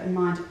keep that in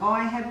mind.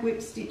 I have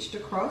whip stitched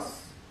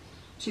across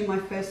to my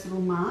first little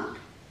mark,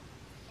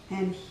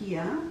 and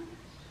here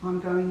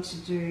I'm going to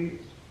do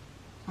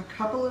a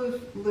couple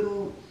of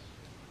little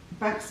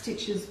back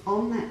stitches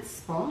on that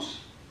spot,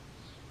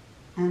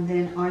 and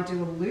then I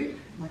do a loop,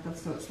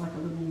 so it's like a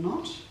little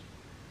knot.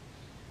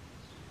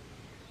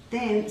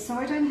 Then, so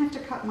I don't have to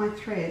cut my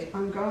thread,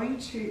 I'm going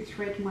to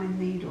thread my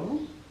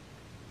needle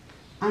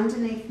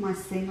underneath my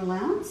seam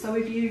allowance. So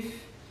if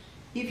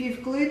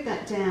you've glued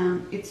that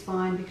down, it's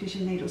fine, because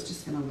your needle's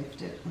just going to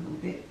lift it a little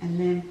bit, and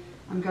then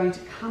I'm going to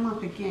come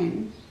up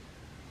again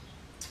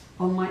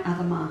on my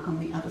other mark on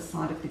the other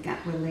side of the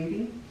gap we're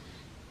leaving,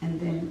 and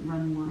then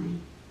run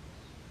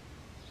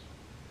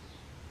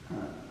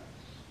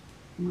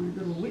my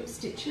little whip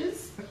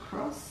stitches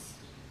across.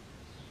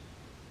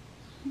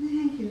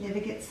 You can never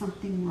get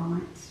something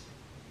right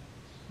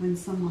when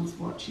someone's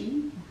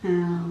watching.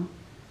 How,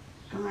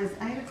 guys,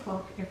 8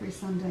 o'clock every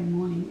Sunday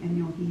morning and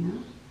you're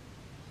here.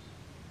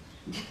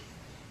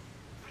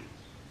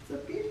 It's a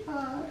bit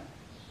hard.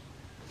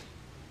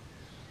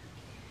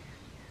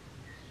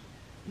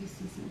 This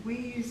is we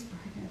use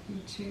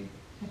to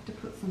have to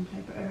put some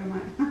paper over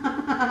my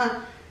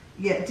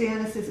yeah,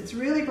 Deanna says it's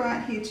really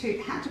bright here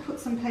too. Had to put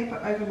some paper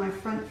over my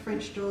front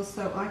French doors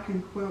so I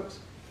can quilt.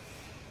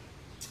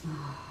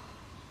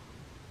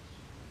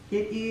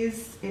 It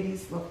is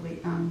lovely.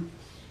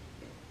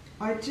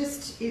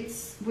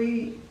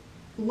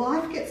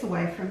 Life gets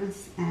away from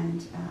us,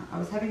 and I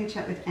was having a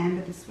chat with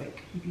Amber this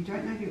week. If you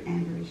don't know who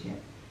Amber is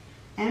yet,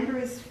 Amber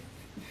is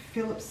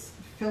Philip's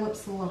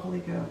lovely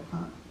girl.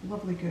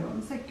 Lovely girl. I'm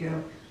going to say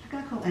girl. How can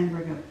I call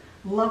Amber a girl?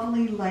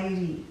 Lovely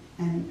lady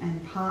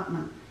and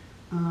partner.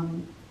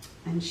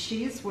 And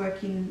she is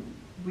working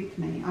with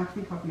me. I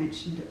think I've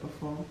mentioned it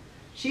before.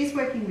 She's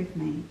working with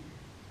me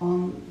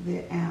on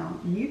our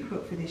new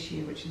quilt for this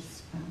year, which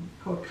is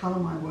called Colour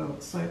My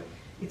World. So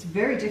it's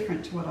very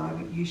different to what I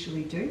would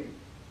usually do.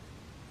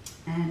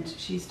 And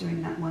she's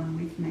doing that one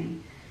with me.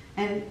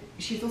 And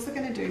she's also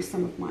going to do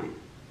some of my,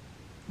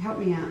 help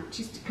me out,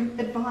 she's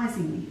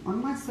advising me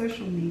on my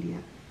social media.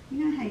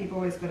 You know how you've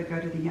always got to go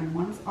to the young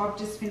ones? I've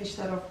just finished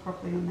that off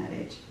properly on that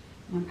edge,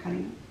 and I'm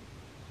cutting it.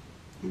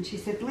 And she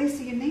said,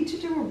 Leesa, you need to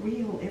do a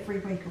reel every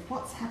week of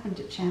what's happened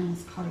at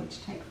Chandler's Cottage,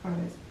 take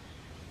photos.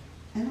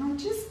 And I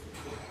just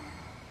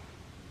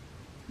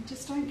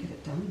don't get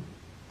it done.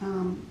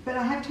 But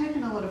I have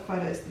taken a lot of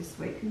photos this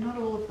week, not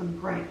all of them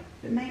great,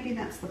 but maybe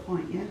that's the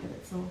point, yeah, that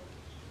it's all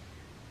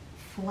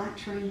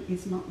flattering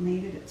is not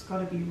needed, it's got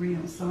to be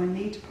real. So I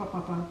need to pop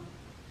up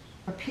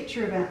a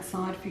picture of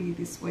outside for you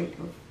this week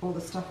of all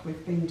the stuff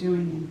we've been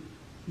doing,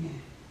 and yeah.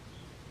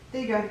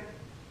 There you go.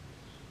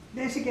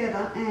 They're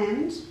together,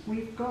 and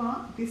we've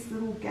got this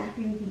little gap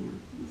in here.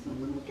 This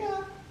little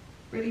gap,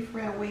 ready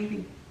for our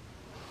weaving.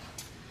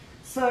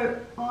 So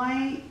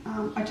I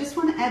just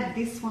want to add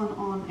this one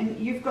on, and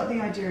you've got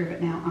the idea of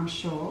it now, I'm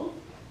sure,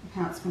 of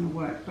how it's going to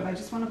work, but I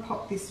just want to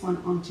pop this one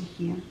onto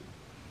here.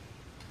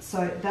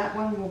 So that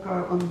one will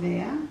go on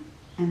there,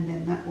 and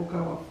then that will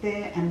go off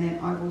there, and then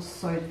I will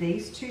sew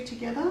these two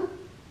together,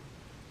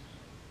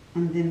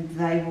 and then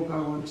they will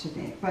go onto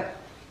there. But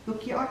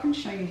look here, I can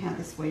show you how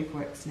this weave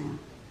works now.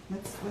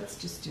 Let's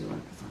just do it,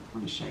 because I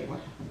want to show you what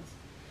happens.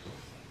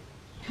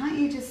 Can't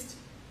you just,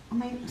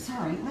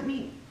 sorry, let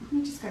me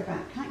just go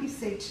back. Can't you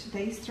see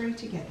these three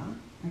together,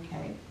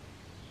 okay,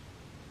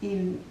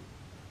 in,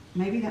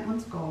 maybe that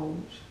one's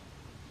gold.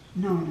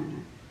 No.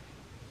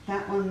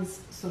 That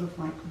one's sort of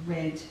like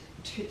red,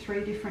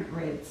 three different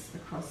reds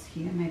across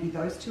here. Maybe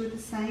those two are the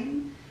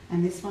same,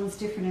 and this one's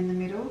different in the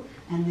middle,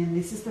 and then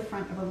this is the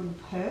front of a little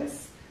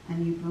purse,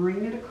 and you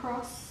bring it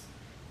across,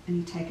 and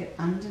you take it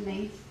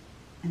underneath,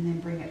 and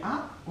then bring it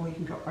up, or you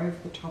can go over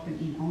the top and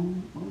in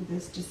on. Oh,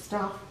 there's just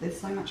stuff. There's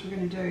so much we're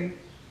going to do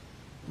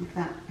with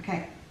that.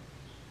 Okay.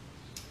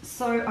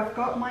 So I've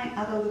got my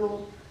other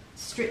little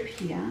strip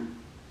here,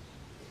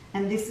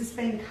 and this has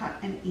been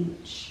cut 1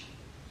 inch,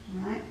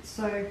 right?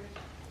 So,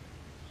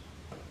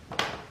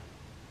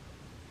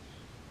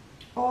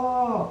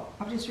 oh,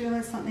 I've just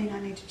realised something I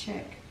need to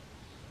check.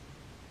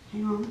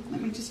 Hang on,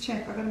 let me just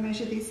check. I've got to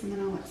measure this, and then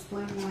I'll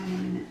explain why in a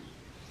minute.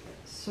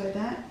 So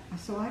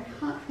I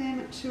cut them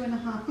at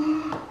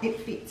 2.5. It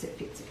fits.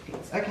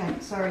 Okay,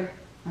 sorry.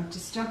 I've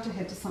just jumped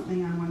ahead to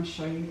something I want to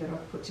show you that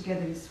I've put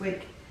together this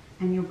week,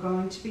 and you're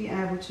going to be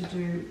able to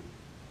do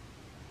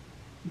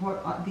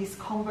this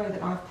combo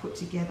that I've put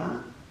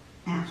together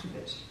out of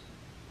it.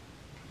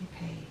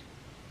 EPP.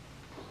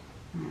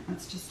 Alright,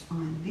 let's just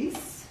iron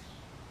this.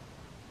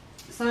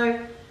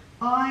 So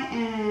I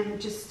am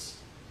just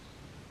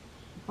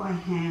by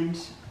hand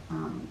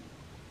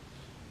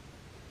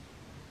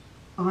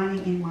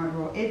ironing in my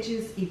raw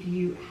edges. If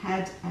you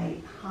had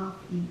a 1/2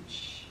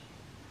 inch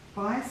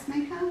bias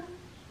maker,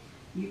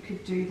 you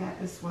could do that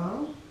as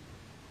well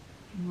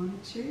if you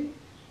wanted to.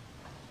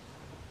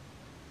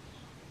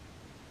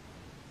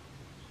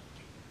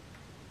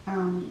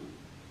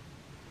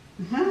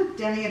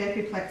 Danny at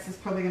Epiplex is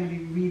probably going to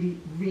be really,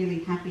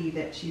 really happy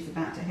that she's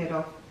about to head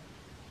off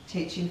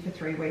teaching for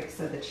 3 weeks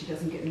so that she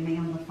doesn't get me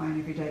on the phone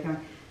every day going,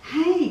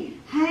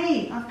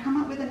 hey, I've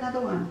come up with another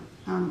one.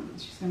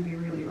 She's going to be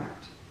really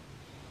wrapped.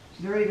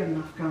 She's already got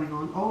enough going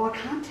on. Oh, I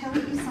can't tell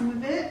you some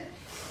of it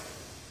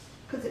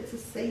because it's a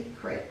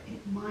secret.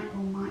 It might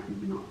or might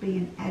not be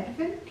an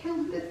advent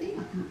calendar thing.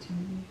 I can't tell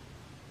you.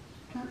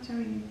 Can't tell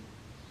you.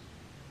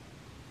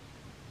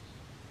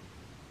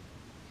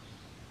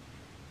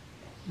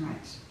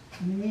 Right,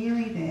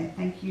 nearly there.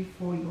 Thank you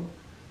for your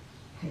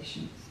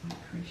patience. I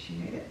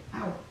appreciate it.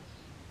 Ow.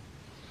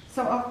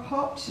 So I've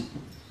popped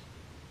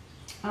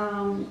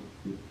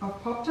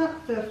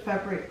up the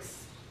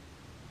fabrics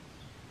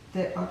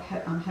that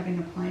I'm having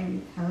a play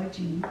with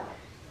halogen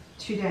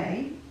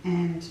today,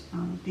 and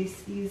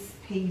this is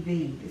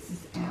PV. This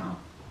is our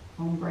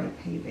ombre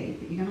PV,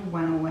 but you're going to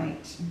want to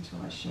wait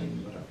until I show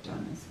you what I've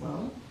done as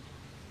well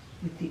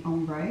with the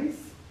ombres.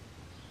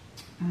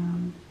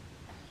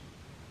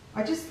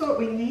 I just thought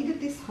we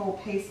needed this whole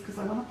piece because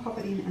I want to pop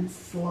it in and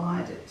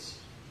slide it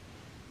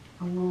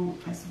along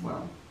as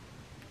well.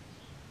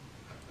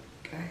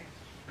 Okay.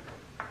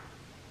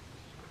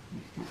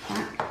 Move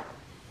that back.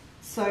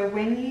 So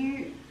when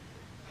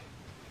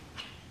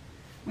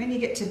you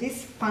get to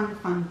this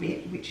fun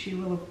bit, which you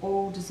will have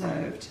all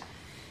deserved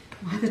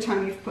by the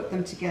time you've put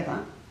them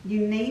together,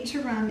 you need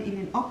to run in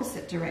an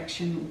opposite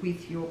direction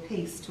with your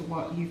piece to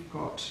what you've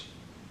got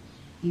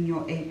in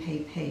your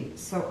EPP.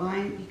 So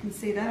you can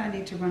see that I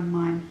need to run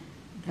mine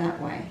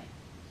that way.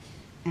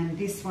 And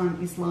this one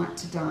is light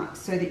to dark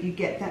so that you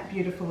get that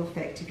beautiful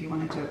effect if you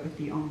want to do it with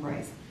the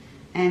ombres.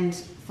 And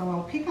so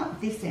I'll pick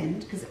up this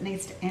end because it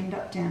needs to end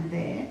up down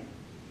there.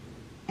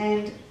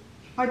 And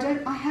I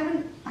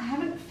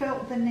haven't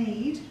felt the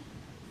need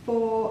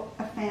for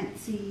a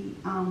fancy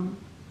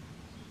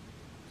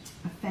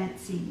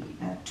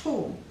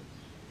tool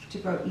to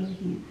go in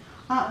here.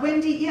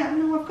 Wendy, yeah,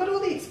 no, I've got all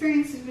the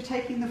experiences with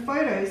taking the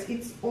photos.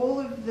 It's all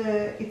of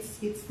the,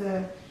 it's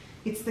the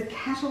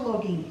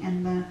cataloguing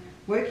and the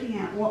working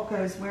out what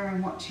goes where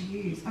and what to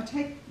use. I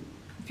take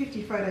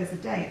 50 photos a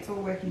day. It's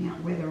all working out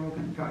where they're all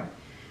going to go.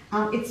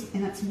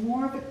 It's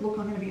more of a, look,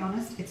 I'm going to be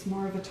honest, it's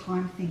more of a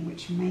time thing,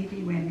 which may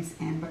be where Miss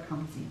Amber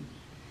comes in.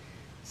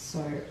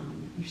 So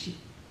if she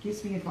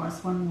gives me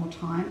advice one more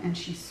time, and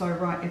she's so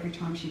right every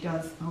time she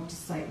does, I'll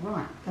just say,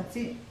 right, that's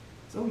it.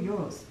 It's all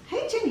yours.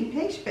 Hey, Jenny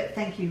Peach, but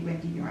thank you,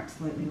 Wendy, you're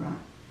absolutely right.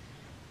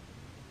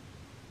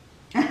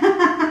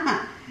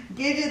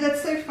 Yeah,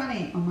 that's so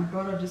funny. Oh my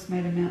God, I just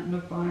made a mountain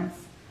of bias.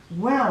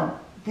 Well,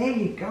 there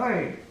you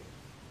go.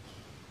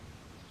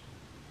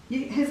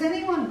 Has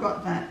anyone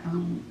got that?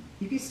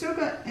 Have you still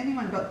got,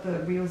 anyone got the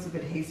reels of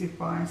adhesive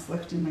bias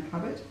left in the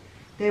cupboard?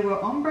 There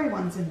were ombre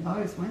ones in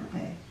those, weren't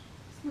there?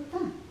 Look at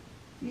that.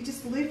 You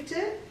just lift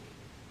it,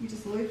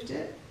 just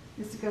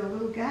got a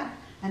little gap,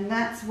 and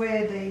that's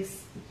where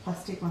these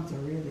plastic ones are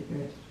really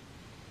good,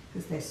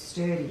 because they're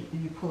sturdy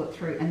and you pull it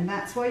through. And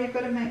that's why you've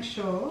got to make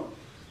sure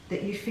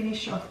that you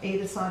finish off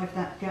either side of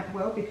that gap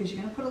well, because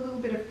you're going to put a little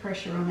bit of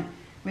pressure on it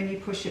when you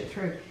push it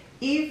through.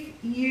 If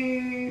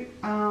you've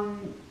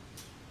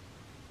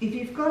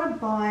got a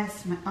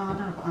bias, what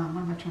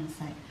am I trying to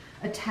say?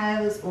 A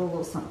tailor's awl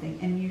or something,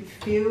 and you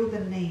feel the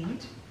need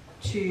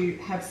to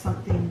have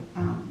something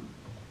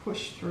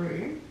pushed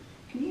through.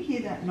 Can you hear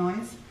that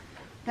noise?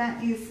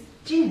 That is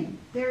gin.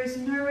 There is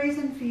no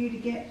reason for you to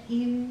get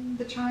in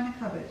the china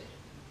cupboard.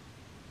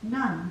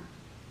 None.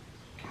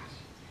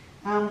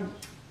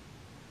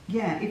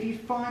 Yeah, if you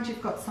find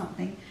you've got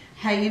something,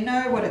 hey, you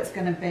know what it's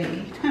going to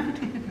be.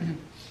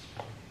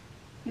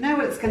 You know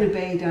what it's going to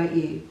be, don't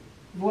you?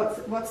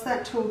 What's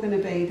that tool going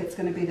to be that's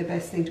going to be the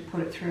best thing to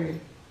put it through?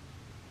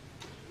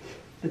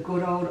 The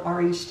good old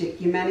orange stick,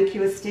 your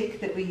manicure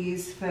stick that we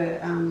use for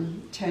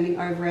turning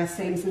over our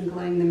seams and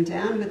gluing them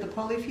down with the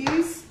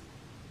polyfuse.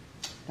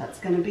 That's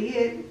going to be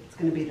it. It's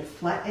going to be the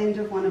flat end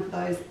of one of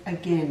those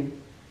again.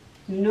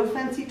 No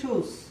fancy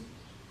tools.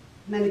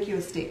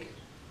 Manicure stick.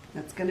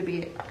 That's going to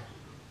be it.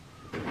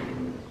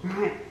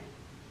 Right.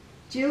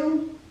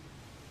 Jill.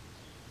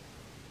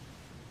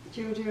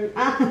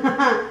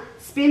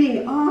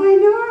 Spinning. Oh, I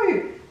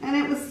know. And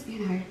it was,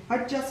 you know,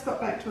 I just got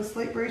back to a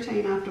sleep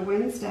routine after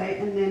Wednesday,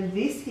 and then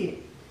this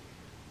hit.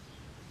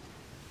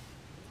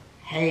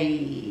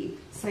 Hey.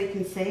 So you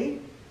can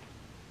see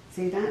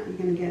that? You're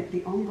going to get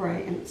the ombre,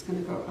 and it's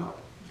going to go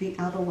up the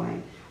other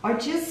way. I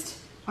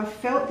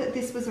felt that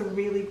this was a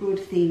really good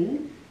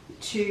thing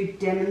to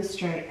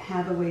demonstrate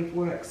how the weave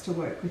works to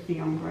work with the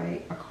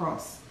ombre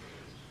across.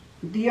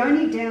 The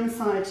only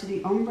downside to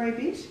the ombre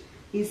bit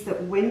is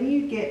that when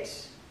you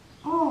get,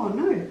 oh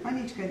no, I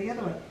need to go the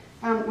other way.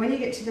 When you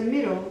get to the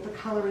middle, the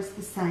colour is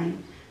the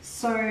same.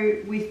 So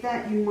with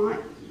that, you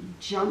might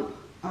jump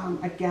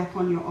a gap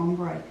on your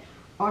ombre.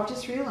 I've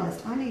just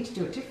realised I need to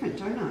do it different,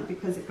 don't I?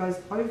 Because it goes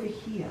over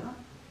here.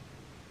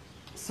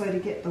 So to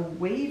get the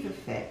weave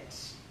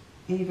effect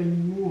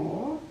even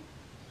more,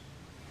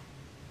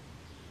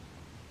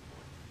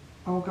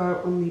 I'll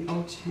go on the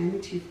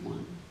alternative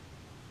one.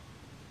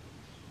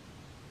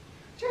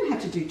 You don't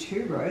have to do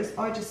 2 rows.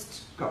 I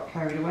just got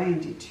carried away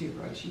and did 2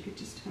 rows. You could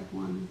just have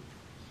one.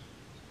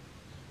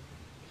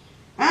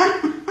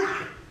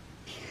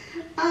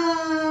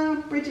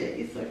 Bridget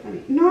is so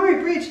funny. No,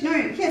 Bridge, no.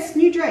 Yes,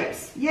 new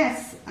drapes.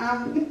 Yes.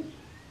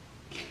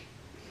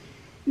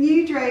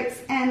 New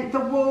drapes and the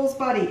walls,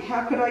 buddy.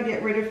 How could I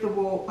get rid of the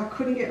wall? I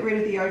couldn't get rid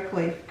of the oak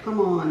leaf. Come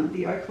on.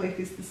 The oak leaf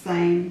is the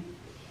same.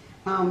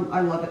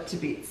 I love it to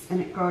bits, and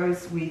it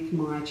goes with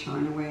my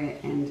chinaware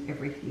and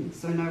everything.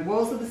 So no,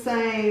 walls are the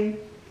same.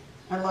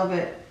 I love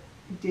it.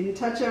 Didn't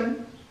touch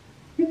them.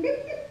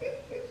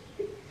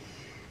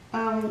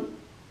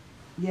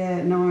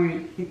 Yeah, no,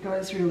 it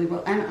goes really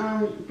well.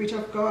 And which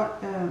I've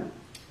got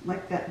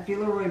like that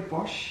Villeroy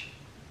Bosch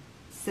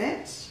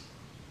set.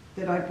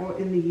 that I bought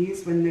in the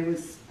years when there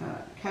was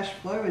cash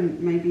flow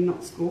and maybe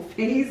not school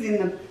fees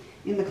in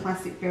the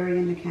classic berry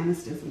in the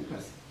canisters, and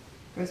goes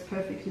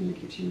perfect in the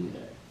kitchen with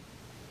it.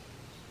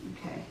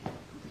 Okay,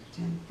 put it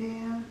down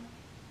there.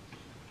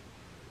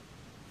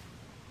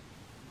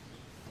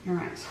 All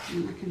right,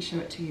 and I can show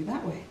it to you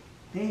that way.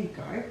 There you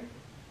go.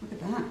 Look at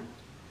that.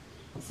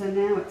 So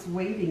now it's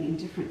weaving in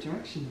different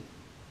directions.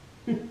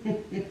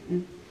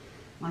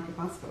 Like a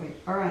basket weave.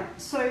 All right,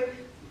 so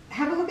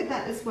have a look at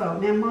that as well.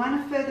 Now mine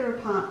are further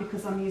apart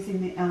because I'm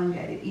using the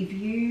elongated. If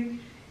you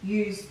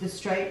use the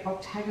straight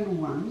octagonal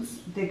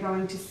ones, they're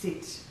going to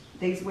sit,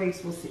 these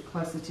weaves will sit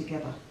closer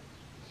together.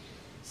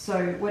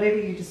 So whatever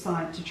you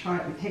decide to try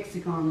it with,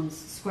 hexagons,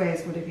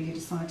 squares, whatever you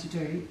decide to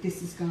do,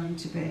 this is going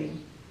to be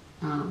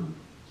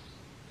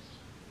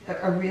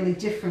a really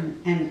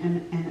different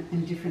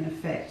and different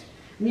effect.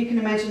 And you can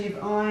imagine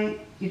if I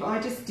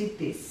just did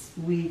this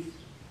with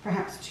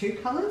perhaps 2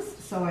 colours,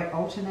 so I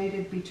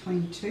alternated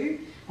between 2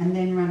 and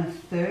then run a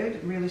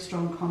third really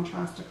strong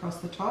contrast across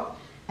the top,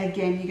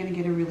 again you're going to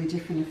get a really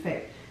different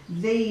effect.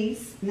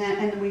 These now,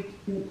 and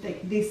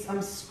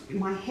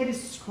my head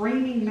is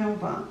screaming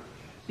Melba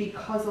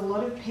because a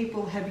lot of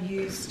people have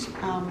used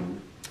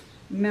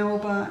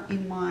Melba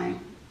in my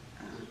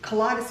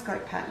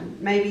kaleidoscope pattern.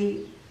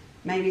 Maybe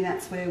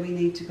that's where we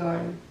need to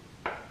go.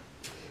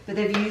 But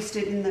they've used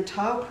it in the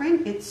tile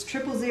print. It's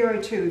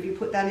 0002 if you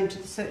put that into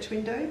the search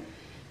window.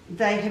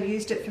 They have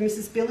used it for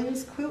Mrs.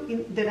 Billings' quilt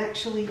that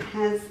actually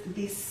has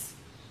this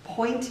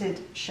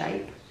pointed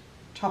shape,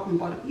 top and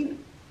bottom.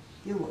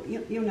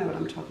 You'll know what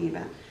I'm talking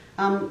about,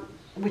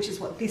 which is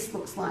what this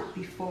looks like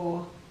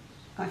before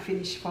I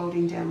finish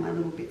folding down my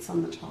little bits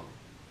on the top.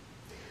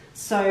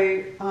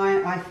 So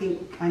I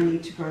think I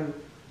need to go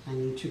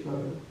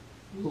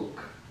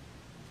look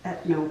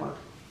at Melba.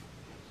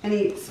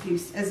 Any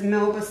excuse. As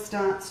Melba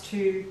starts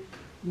to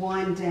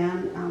wind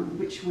down,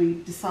 which we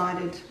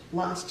decided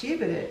last year,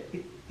 but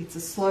it's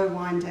a slow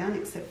wind down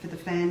except for the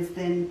fans,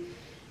 then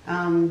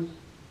I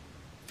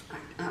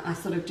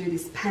sort of do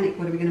this panic,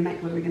 what are we going to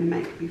make, what are we going to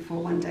make,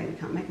 before one day we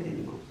can't make it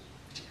anymore.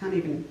 Which I can't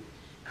even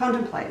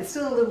contemplate. It's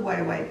still a little way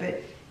away,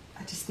 but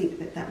I just think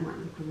that might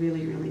look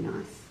really, really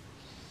nice.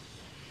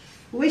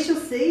 We shall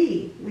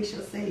see. We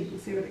shall see. We'll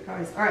see where it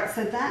goes. All right,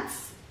 so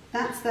that's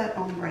that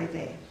ombre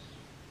there.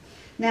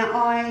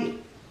 Now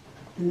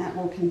and that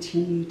will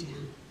continue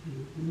down,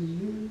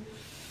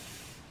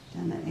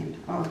 down that end.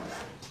 Oh,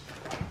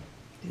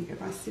 there you go.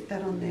 If I sit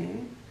that on there,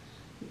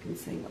 you can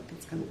see what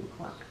that's going to look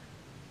like.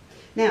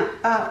 Now,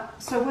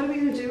 so what are we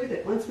going to do with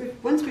it? Once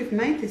we've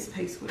made this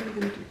piece, what are we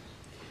going to do?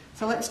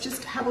 So let's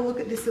just have a look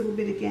at this little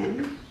bit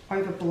again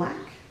over black,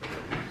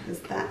 because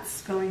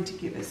that's going to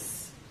give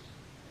us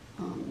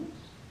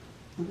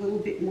a little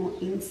bit more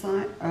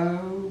insight.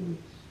 Oh,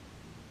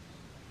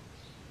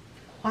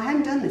 I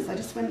hadn't done this. I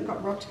just went and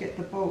got Rob to get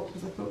the bolt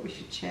because I thought we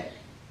should check.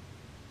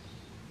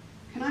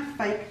 Can I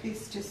fake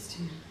this just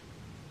to...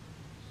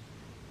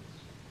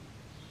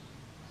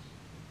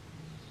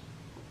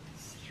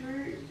 This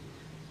through.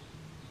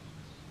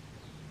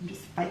 I'm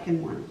just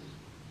faking one.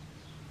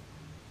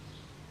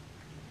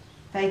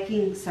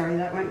 Faking, sorry,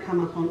 that won't come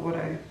up on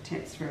auto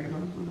text very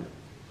well. Put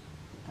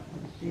that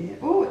one there.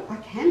 Oh, I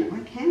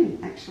can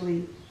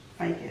actually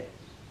fake it.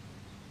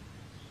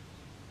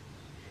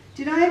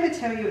 Did I ever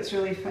tell you it's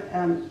really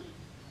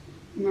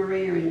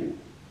Maria and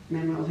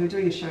Manuel, who are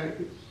doing a show,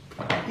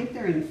 I think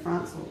they're in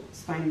France or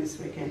Spain this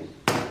weekend.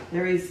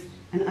 There is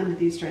an Under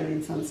the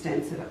Australian Sun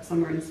stand set up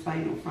somewhere in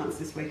Spain or France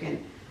this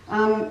weekend.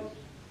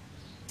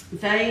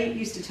 They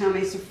used to tell me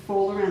I used to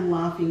fall around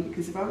laughing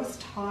because if I was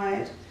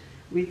tired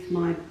with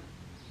my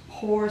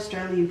poor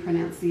Australian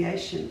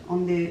pronunciation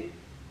on their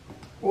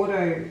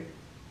auto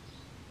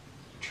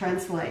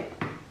translate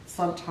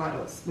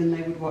subtitles when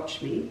they would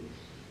watch me,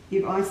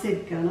 if I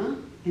said gonna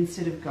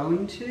instead of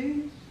going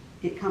to,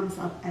 it comes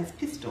up as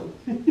pistol.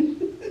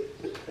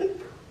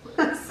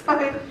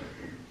 So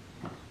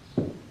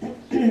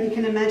you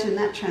can imagine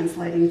that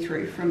translating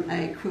through from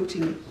a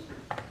quilting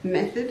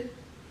method.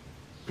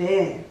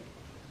 There.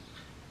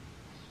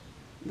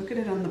 Look at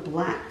it on the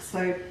black.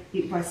 So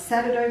if I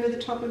sat it over the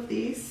top of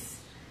this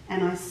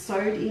and I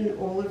sewed in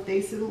all of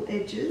these little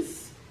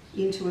edges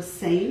into a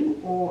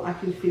seam, or I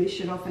can finish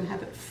it off and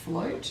have it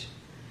float,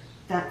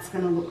 that's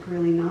going to look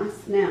really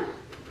nice. Now,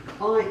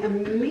 I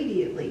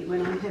immediately,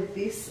 when I had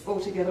this all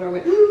together, I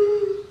went,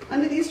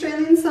 Under the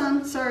Australian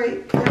Sun,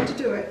 sorry, I have to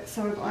do it.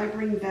 So if I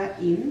bring that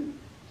in,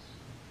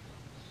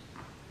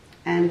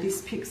 and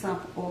this picks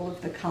up all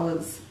of the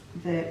colours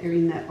that are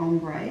in that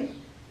ombre,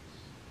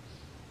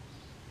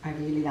 I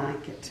really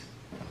like it.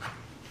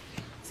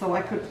 So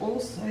I could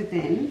also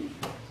then,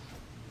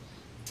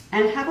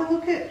 and have a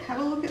look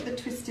at the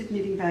twisted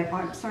knitting bag.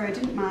 I'm sorry, I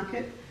didn't mark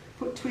it.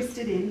 Put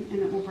twisted in and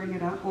it will bring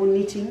it up, or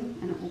knitting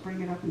and it will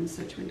bring it up in the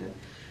search window.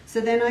 So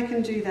then I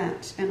can do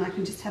that, and I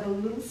can just have a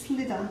little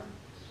slither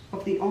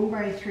of the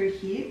ombre through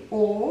here,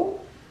 or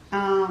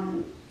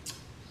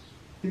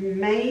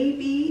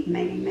maybe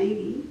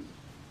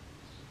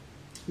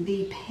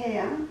the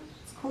pear,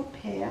 it's called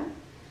pear,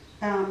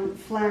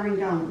 flowering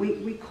gum.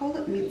 We call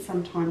it mint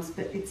sometimes,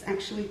 but it's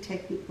actually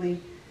technically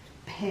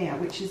pear,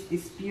 which is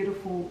this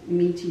beautiful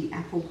meaty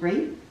apple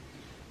green.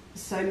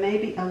 So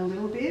maybe a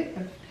little bit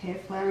of pear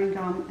flowering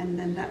gum, and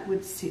then that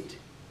would sit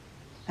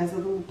as a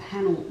little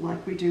panel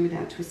like we do with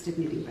our twisted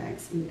knitting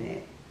bags in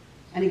there.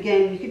 And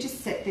again, you could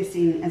just set this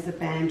in as a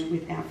band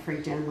with our free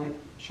download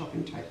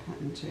shopping tote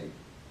pattern too.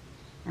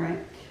 All right.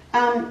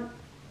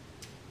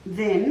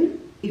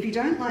 Then, if you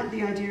don't like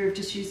the idea of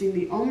just using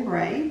the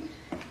ombre,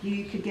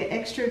 you could get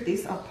extra of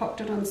this. I've popped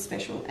it on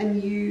special,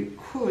 and you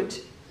could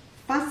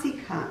fussy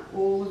cut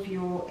all of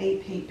your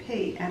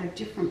EPP out of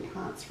different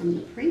parts from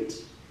the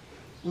print,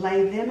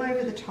 lay them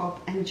over the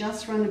top, and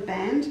just run a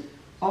band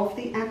of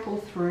the apple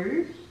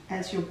through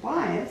as your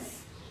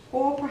bias,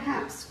 or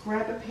perhaps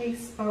grab a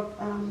piece of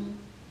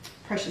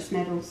precious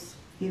metals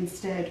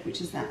instead,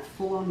 which is that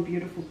full-on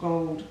beautiful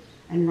gold,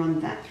 and run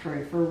that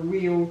through for a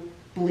real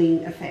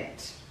bling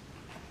effect.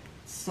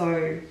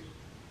 So,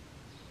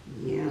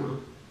 yeah.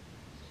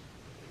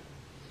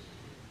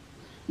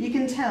 You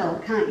can tell,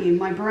 can't you?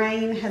 My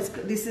brain has,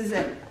 this is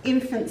at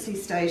infancy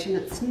stage, and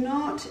it's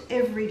not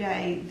every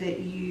day that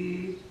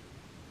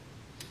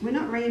we're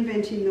not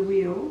reinventing the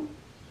wheel,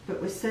 but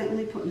we're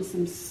certainly putting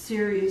some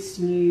serious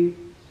new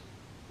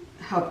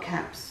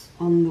hubcaps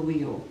on the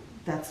wheel.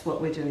 That's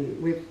what we're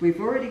doing.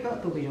 We've already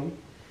got the wheel,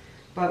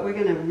 but we're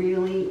going to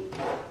really,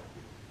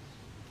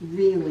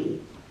 really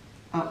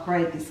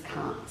upgrade this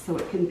cart so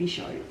it can be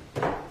shown.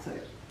 So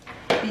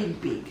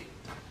big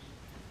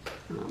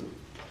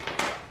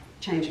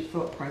change of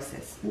thought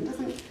process. And it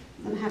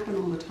doesn't happen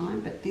all the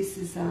time, but this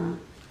is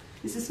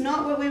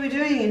not what we were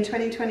doing in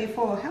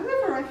 2024.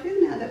 However, I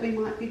feel now that we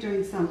might be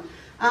doing some.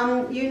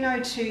 You know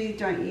too,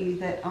 don't you,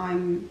 that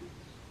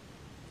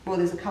well,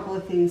 there's a couple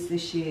of things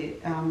this year.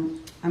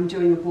 I'm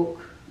doing a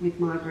book with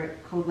Margaret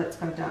called Let's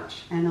Go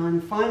Dutch, and I'm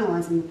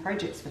finalising the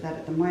projects for that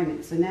at the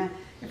moment. So now,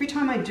 every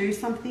time I do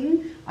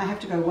something, I have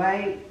to go,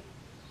 wait,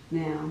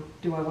 now,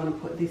 do I want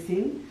to put this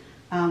in?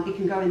 It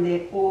can go in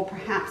there, or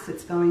perhaps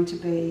it's going to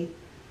be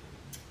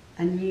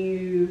a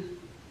new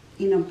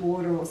inner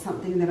border or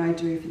something that I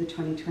do for the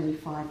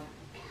 2025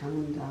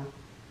 calendar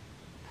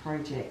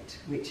project,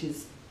 which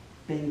is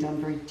being done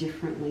very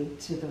differently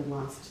to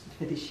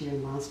for this year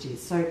and last year.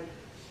 So,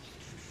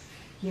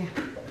 yeah,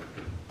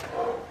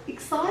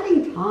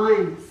 exciting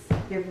times,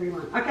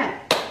 everyone. Okay,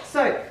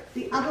 so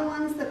the other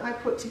ones that I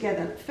put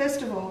together,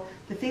 first of all,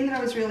 the thing that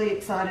I was really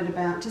excited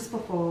about just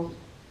before,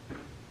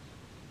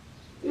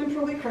 I'm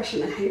probably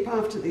crashing a heap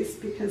after this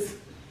because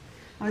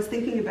I was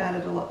thinking about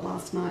it a lot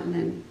last night and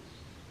then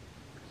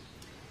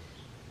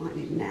might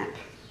need a nap.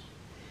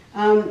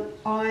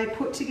 I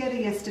put together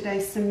yesterday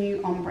some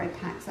new ombre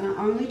packs, and I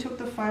only took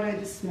the photo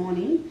this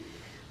morning,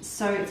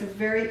 so it's a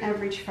very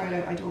average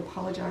photo. I do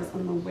apologise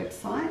on the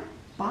website,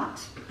 but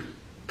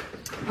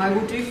I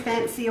will do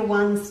fancier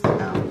ones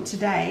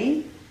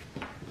today.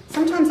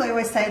 Sometimes I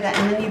always say that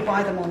and then you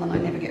buy them all and I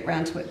never get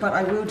round to it, but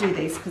I will do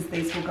these because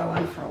these will go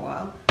on for a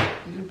while.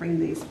 I'm going to bring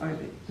these over.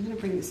 I'm going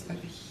to bring this over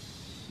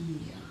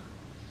here.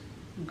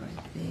 And go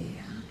there.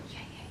 Yeah.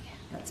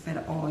 That's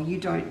better. Oh, you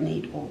don't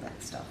need all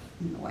that stuff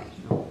in the way.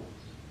 No.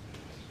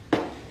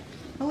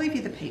 I'll leave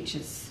you the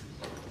peaches.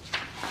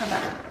 How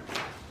about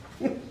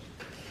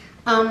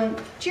that?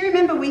 Do you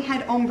remember we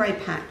had ombre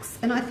packs?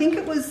 And I think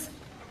it was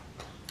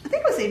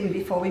even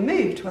before we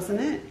moved, wasn't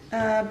it?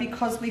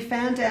 Because we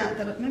found out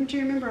that, do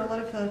you remember a lot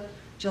of the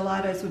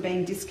gelatos were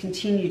being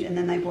discontinued and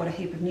then they brought a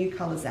heap of new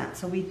colours out.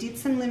 So we did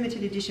some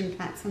limited edition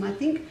packs, and I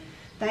think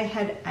they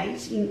had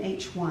 8 in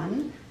each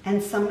one,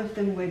 and some of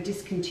them were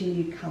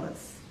discontinued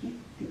colours. Yeah,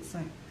 I think so.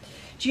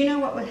 Do you know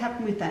what would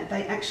happen with that?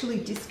 They actually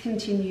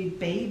discontinued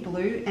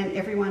blue, and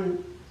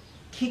everyone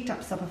kicked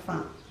up such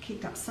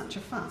a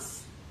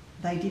fuss.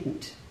 They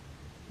didn't.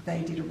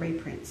 They did a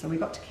reprint, so we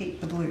got to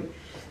keep the blue.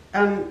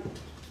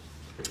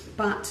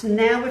 But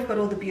now we've got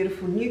all the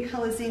beautiful new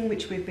colours in,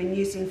 which we've been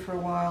using for a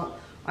while.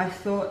 I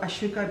thought I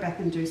should go back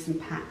and do some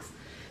packs.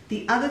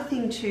 The other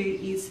thing too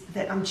is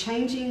that I'm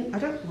changing. I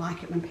don't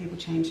like it when people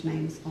change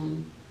names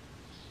on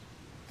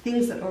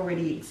things that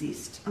already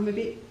exist. I'm a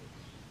bit,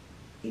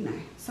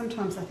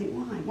 sometimes I think,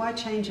 why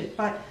change it?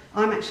 But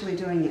I'm actually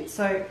doing it.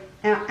 So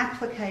our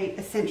applique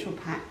essential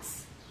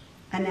packs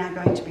are now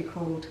going to be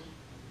called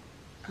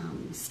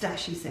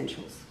Stash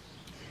Essentials,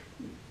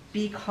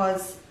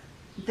 because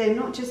they're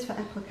not just for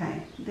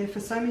applique, they're for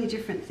so many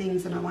different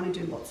things, and I want to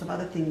do lots of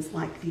other things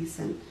like this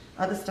and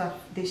other stuff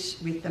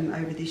with them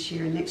over this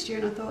year and next year,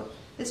 and I thought,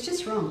 it's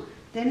just wrong.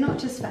 They're not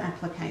just for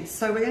applique.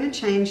 So we're going to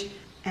change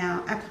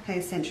our applique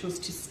essentials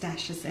to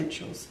Stash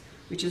Essentials,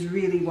 which is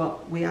really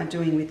what we are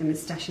doing with them,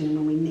 is stashing them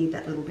when we need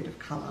that little bit of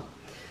colour.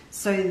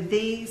 So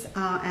these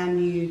are our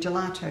new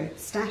gelato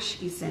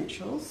Stash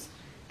Essentials,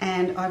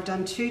 and I've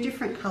done 2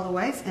 different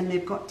colourways, and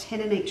they've got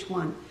 10 in each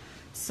one.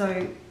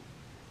 So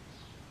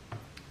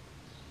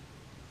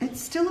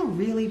it's still a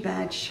really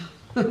bad shot.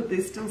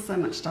 There's still so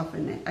much stuff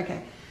in there.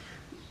 Okay,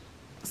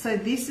 so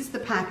this is the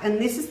pack,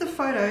 and this is the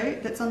photo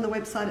that's on the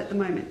website at the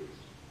moment.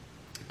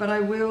 But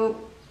I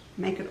will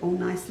make it all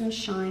nice and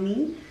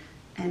shiny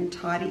and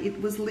tidy.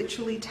 It was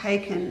literally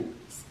taken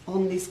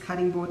on this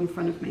cutting board in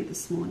front of me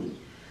this morning.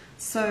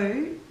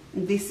 So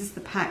this is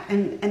the pack,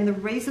 and the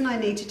reason I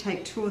need to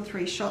take 2 or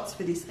 3 shots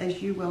for this,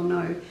 as you well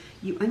know,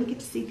 you only get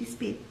to see this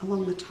bit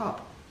along the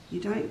top. You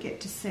don't get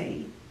to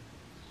see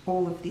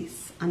all of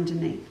this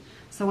underneath.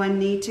 So I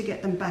need to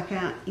get them back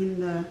out in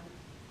the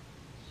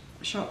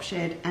shop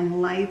shed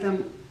and lay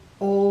them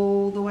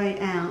all the way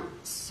out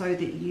so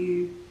that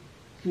you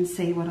can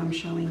see what I'm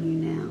showing you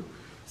now.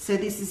 So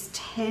this is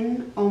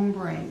 10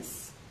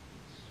 ombres.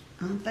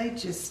 Aren't they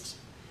just,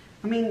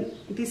 I mean,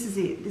 this is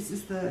it. This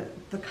is the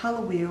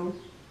colour wheel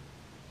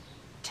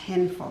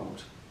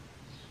tenfold.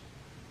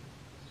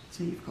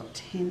 So you've got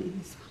 10 in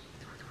this one.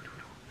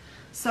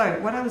 So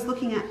what I was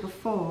looking at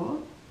before,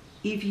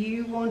 if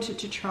you wanted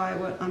to try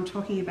what I'm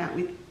talking about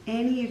with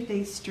any of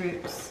these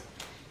strips,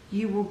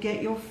 you will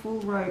get your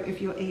full row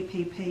of your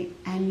EPP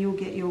and you'll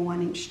get your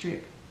 1-inch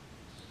strip.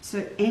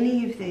 So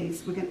any of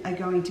these are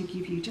going to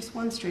give you just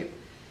 1 strip,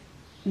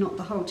 not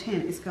the whole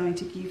 10, is going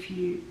to give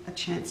you a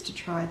chance to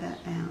try that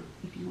out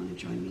if you want to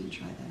join me and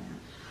try that out.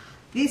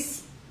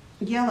 This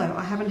yellow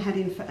I haven't had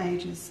in for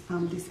ages,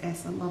 this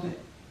S, I love it.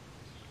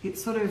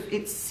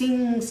 It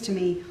sings to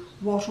me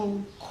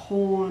wattle,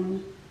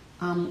 corn,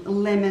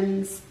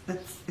 lemons.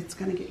 It's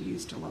going to get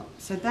used a lot.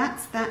 So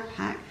that's that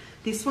pack.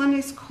 This one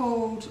is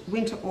called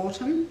Winter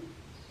Autumn,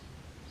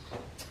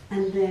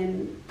 and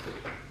then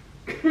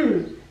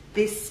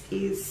this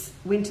is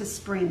Winter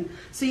Spring.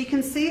 So you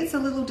can see it's a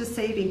little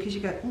deceiving because you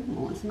go,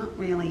 oh, it's not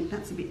really,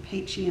 that's a bit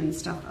peachy and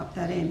stuff up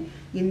that end.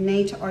 You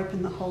need to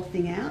open the whole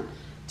thing out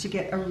to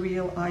get a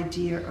real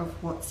idea of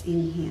what's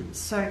in here.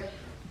 So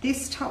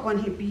this top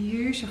one here,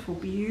 beautiful,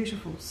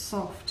 beautiful,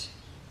 soft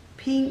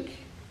pink,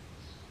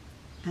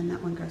 and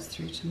that one goes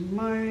through to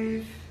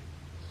mauve.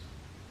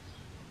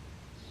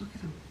 Look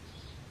at them.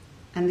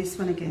 And this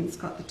one again's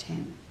got the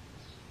 10.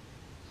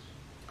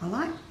 I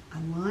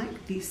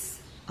like this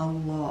a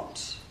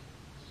lot.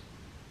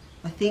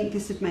 I think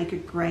this would make a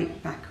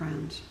great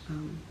background.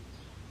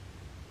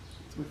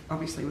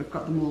 Obviously we've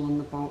got them all on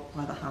the bolt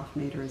by the ½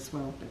 metre as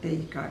well, but there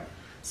you go.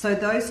 So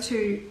those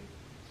 2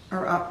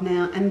 are up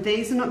now, and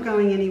these are not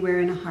going anywhere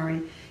in a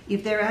hurry.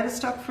 If they're out of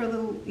stock for a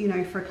little,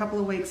 for a couple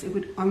of weeks, it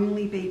would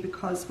only be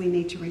because we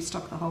need to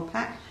restock the whole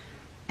pack,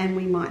 and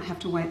we might have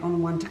to wait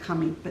on one to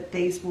come in, but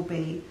these will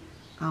be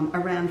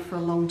around for a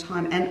long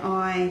time. And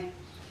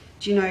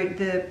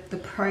the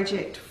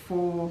project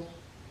for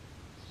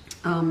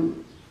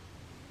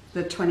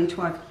the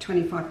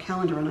 2025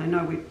 calendar, and I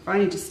know we've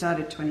only just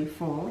started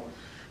 24,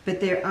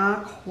 but there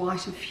are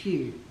quite a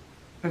few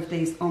of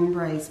these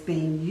ombres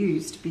being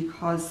used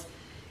because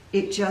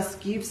it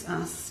just gives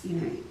us,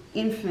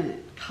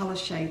 infinite colour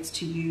shades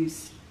to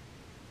use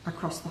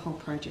across the whole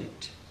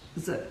project.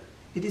 It's a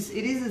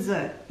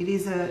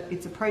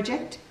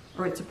project,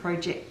 or it's a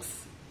projects.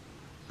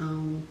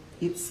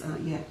 It's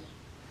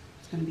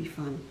going to be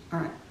fun. All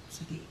right,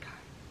 so there you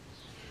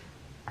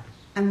go.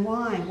 And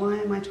why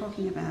am I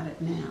talking about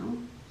it now?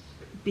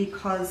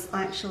 Because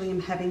I actually am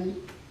having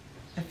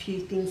a few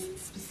things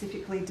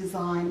specifically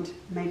designed,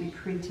 maybe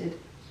printed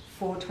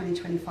for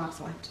 2025,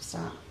 so I have to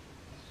start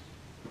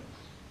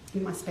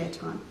in my spare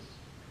time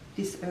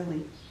this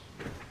early.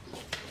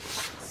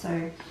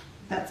 So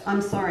that's,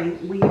 I'm sorry,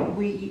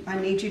 I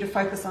need you to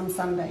focus on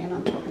Sunday, and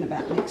I'm talking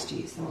about next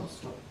year, so I'll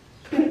stop.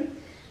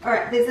 All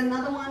right, there's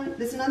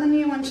another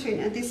new one too.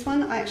 Now this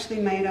one I actually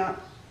made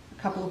up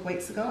a couple of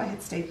weeks ago. I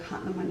had Steve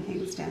Putnam when he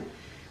was down.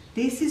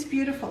 This is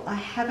beautiful. I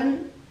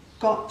haven't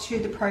got to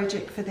the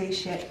project for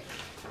these yet,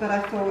 but I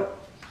thought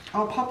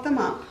I'll pop them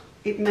up.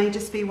 It may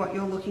just be what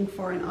you're looking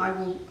for, and I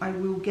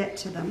will get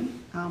to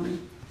them.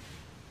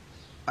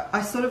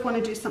 I sort of want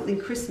to do something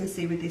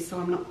Christmassy with this, so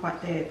I'm not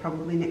quite there.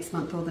 Probably next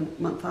month or the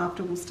month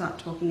after we'll start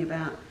talking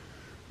about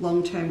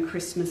long-term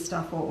Christmas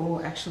stuff,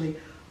 or actually,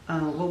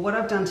 well, what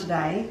I've done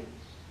today.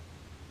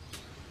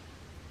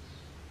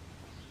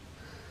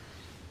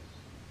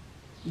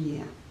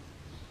 Yeah.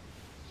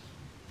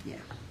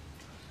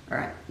 All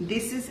right,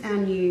 this is our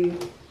new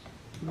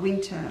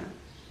winter,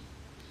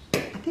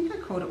 I think I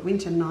called it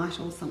Winter Night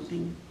or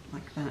something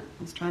like that.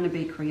 I was trying to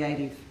be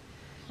creative.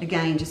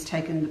 Again, just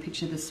taken the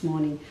picture this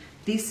morning.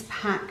 This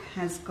pack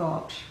has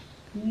got,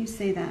 can you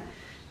see that?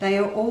 They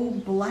are all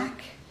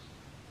black,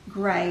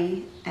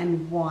 grey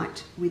and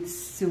white with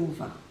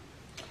silver.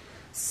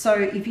 So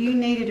if you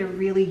needed a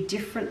really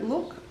different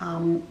look,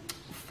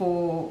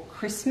 for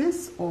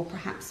Christmas, or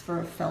perhaps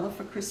for a fella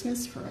for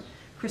Christmas, for a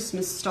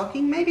Christmas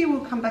stocking. Maybe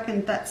we'll come back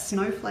and that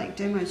snowflake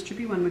demo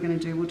strippy one we're going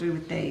to do, we'll do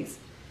with these.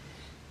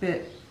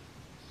 But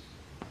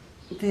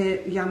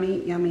they're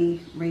yummy,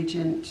 yummy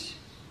Regent,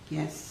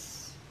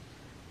 yes.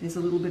 There's a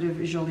little bit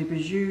of Jolly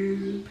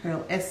Bijou,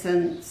 Pearl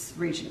Essence,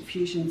 Regent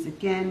Fusions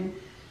again,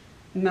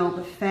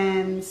 Melba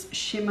Fans,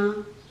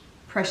 Shimmer,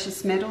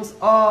 Precious Metals.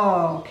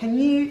 Oh, can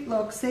you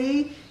look,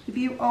 see, if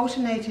you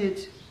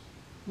alternated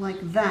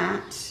like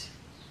that,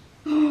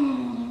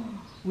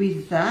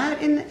 with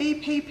that in the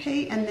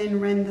EPP and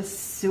then ran the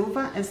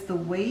silver as the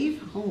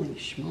weave, holy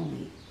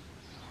schmoly.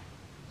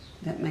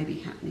 that may be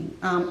happening.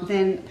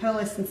 Then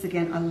pearlescence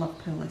again, I love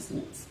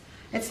pearlescence.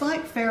 It's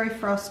like fairy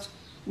frost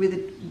with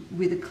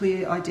a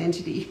clear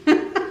identity.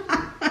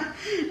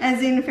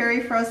 As in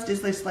fairy frost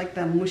is just like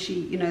the mushy,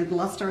 you know,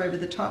 luster over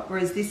the top,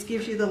 whereas this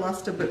gives you the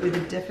luster but with a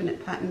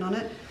definite pattern on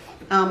it.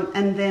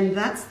 And then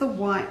that's the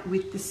white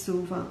with the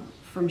silver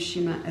from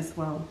Shimmer as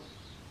well.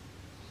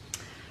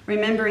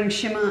 Remembering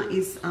Shimmer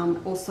is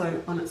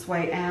also on its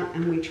way out,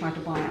 and we try to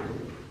buy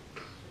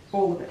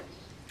all of it.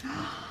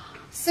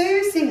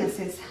 Sue Singer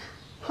says,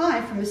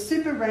 hi from a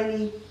super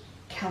rainy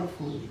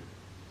California.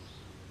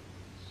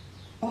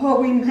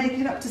 Oh, we make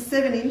it up to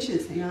 7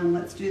 inches. Hang on,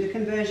 let's do the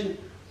conversion.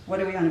 What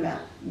are we on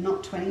about?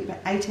 Not 20, but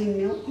 18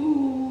 mil.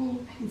 Oh,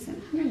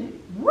 180.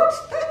 What?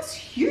 That's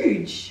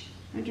huge.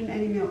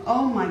 180 mil.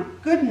 Oh my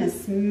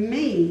goodness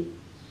me.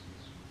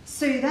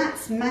 Sue,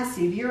 that's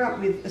massive. You're up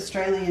with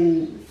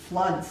Australian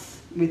floods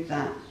with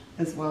that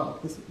as well,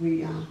 because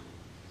we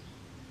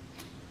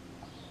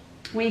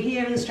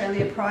here in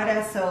Australia pride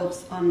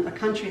ourselves on a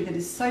country that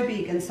is so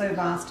big and so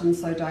vast and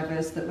so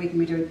diverse that we can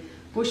be doing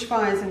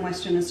bushfires in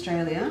Western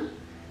Australia.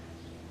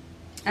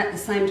 At the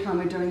same time,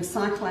 we're doing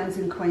cyclones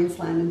in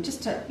Queensland, and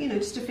just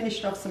to finish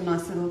it off, some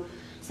nice little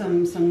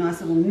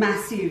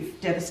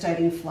massive,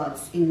 devastating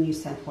floods in New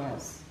South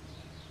Wales.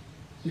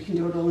 We can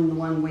do it all in the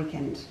one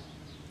weekend.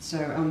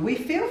 So we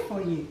feel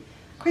for you.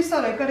 Chris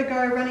Otto, got to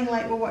go, running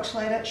late, we'll watch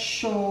later.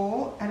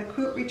 Sure, at a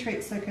quilt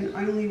retreat, so can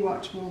only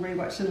watch, we'll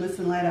rewatch and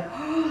listen later.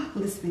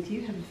 Elizabeth,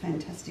 you have a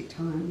fantastic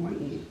time,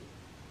 won't you?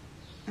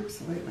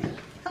 Absolutely.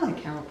 Hello,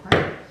 Carol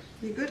Pro.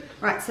 You good?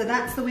 Right, so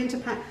that's the winter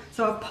pack.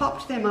 So I've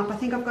popped them up. I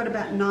think I've got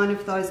about 9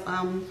 of those.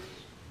 I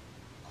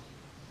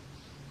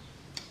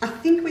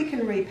think we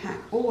can repack.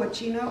 Or,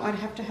 do you know, I'd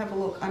have to have a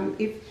look.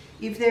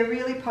 If they're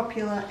really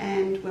popular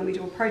and when we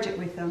do a project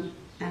with them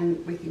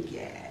and we think,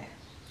 yeah,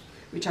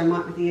 which I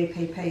might with the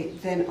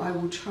EPP, then I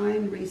will try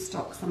and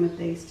restock some of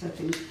these to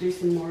do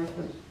some more of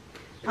them.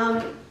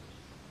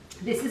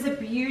 This is a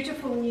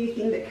beautiful new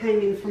thing that came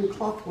in from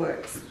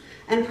Clothworks.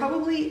 And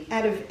probably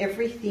out of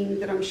everything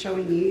that I'm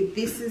showing you,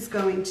 this is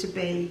going to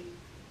be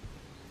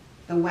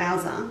the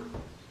wowzer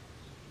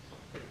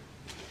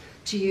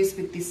to use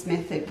with this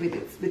method,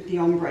 with the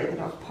ombre that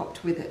I've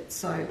popped with it.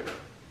 So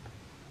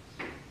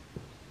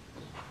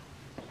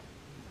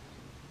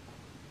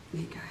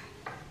there you go.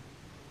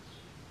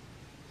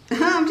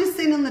 I'm just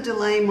seeing on the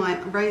delay my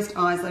raised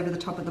eyes over the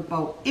top of the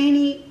bowl.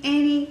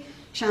 Any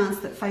chance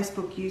that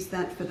Facebook use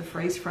that for the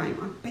freeze frame?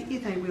 I bet you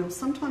they will.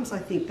 Sometimes I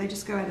think they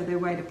just go out of their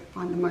way to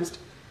find the most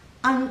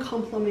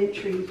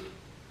uncomplimentary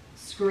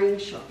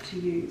screenshot to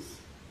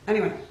use.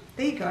 Anyway,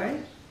 there you go.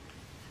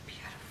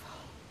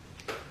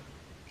 Beautiful.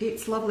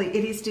 It's lovely.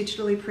 It is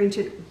digitally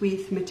printed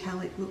with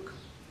metallic, look,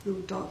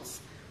 little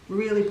dots,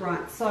 really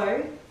bright.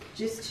 So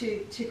just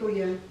to tickle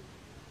your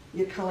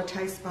colour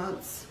taste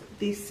buds,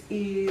 this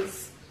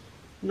is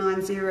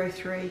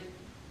 903.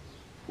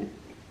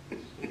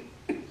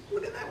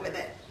 Look at that with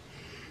it.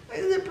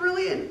 Isn't it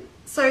brilliant?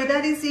 So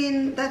that's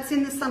in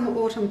the summer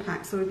autumn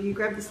pack. So if you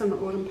grab the summer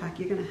autumn pack,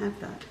 you're going to have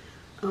that.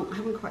 I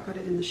haven't quite got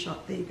it in the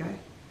shot. There you go.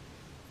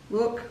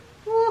 Look.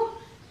 Oh,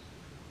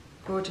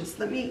 gorgeous.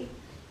 Look,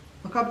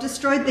 I've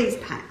destroyed these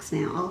packs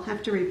now. I'll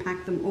have to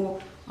repack them, or,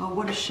 oh,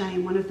 what a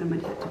shame. One of them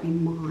would have to be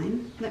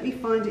mine. Let me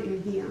find it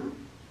in here,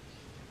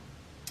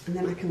 and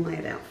then I can lay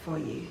it out for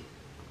you.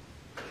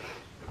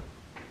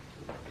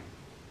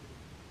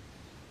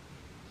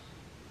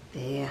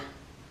 There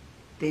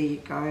you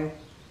go.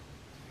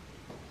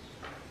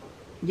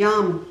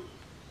 Yum.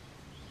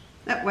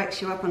 That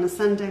wakes you up on a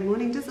Sunday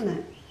morning, doesn't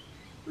it?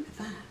 Look at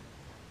that.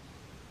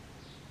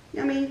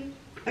 Yummy.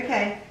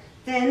 Okay,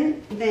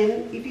 then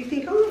if you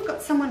think, oh, I've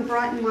got someone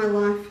bright in my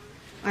life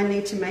I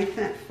need to make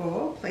that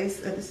for,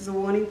 please, this is a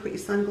warning, put your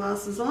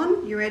sunglasses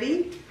on. You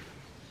ready?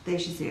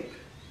 There's your zip.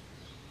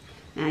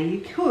 Now you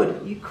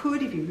could,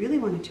 if you really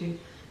wanted to,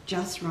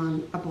 just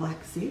run a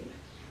black zip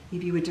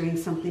if you were doing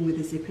something with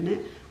a zip in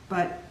it,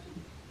 but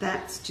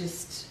that's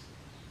just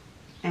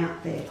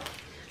out there.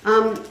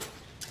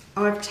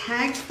 I've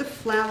tagged the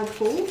flower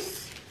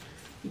pools,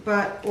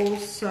 but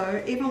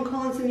also, Yvonne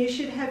Collinson, you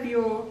should have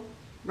your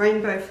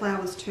rainbow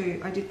flowers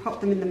too. I did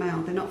pop them in the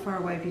mail. They're not far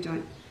away if you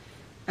don't.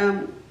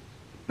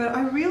 But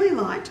I really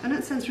liked, I know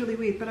it sounds really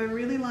weird, but I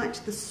really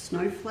liked the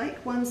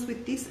snowflake ones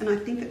with this, and I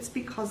think it's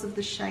because of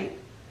the shape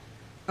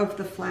of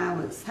the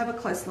flowers. Have a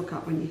close look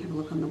up when you have a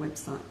look on the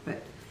website,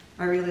 but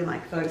I really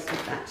like those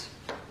with that.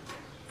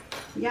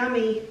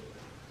 Yummy.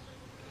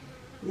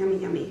 Yummy,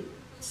 yummy.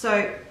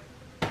 So,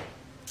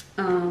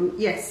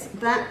 yes,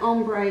 that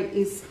ombre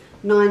is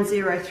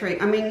 903.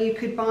 I mean, you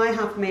could buy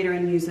half a metre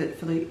and use it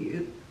for the,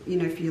 you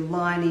know, for your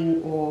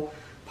lining or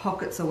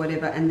pockets or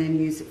whatever, and then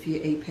use it for your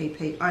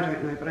EPP. I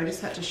don't know, but I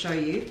just had to show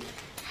you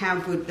how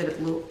good that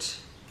it looked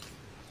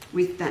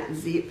with that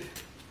zip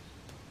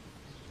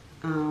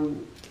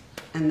and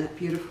that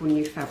beautiful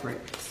new fabric.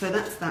 So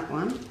that's that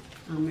one.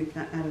 I'll move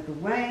that out of the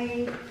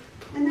way.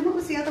 And then what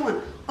was the other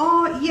one?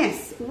 Oh,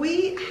 yes,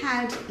 we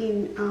had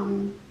in,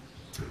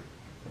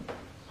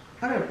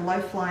 I've got a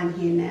blowfly in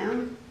here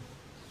now.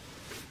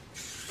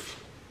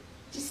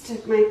 just to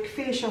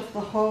finish off the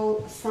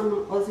whole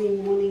summer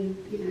Aussie morning,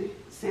 you know,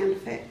 sound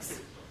effects.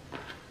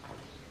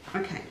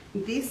 Okay,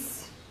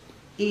 this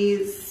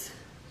is,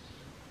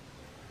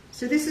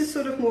 so this is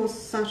sort of more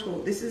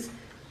subtle. This is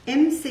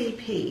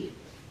MCP,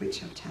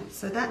 which I've tapped.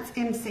 So that's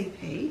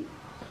MCP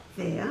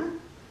there.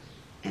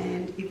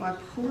 And if I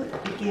pull it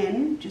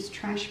again, just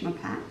trash my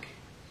pack.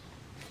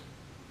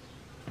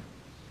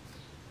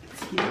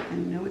 It's here, I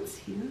know it's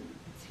here,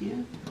 it's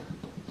here.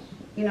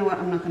 You know what,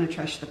 I'm not going to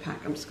trash the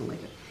pack, I'm just going to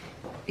leave it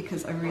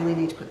because I really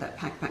need to put that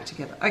pack back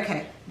together.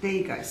 Okay, there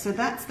you go. So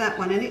that's that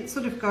one, and it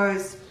sort of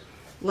goes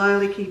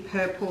lilac-y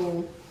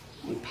purple,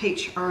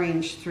 peach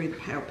orange through the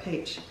pale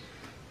peach.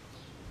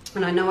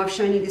 And I know I've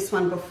shown you this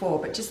one before,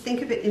 but just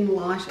think of it in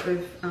light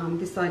of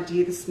this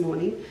idea this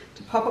morning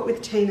to pop it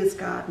with Tina's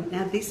Garden.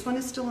 Now this one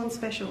is still on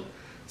special,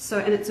 so,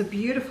 and it's a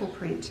beautiful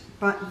print,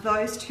 but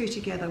those two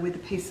together with a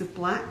piece of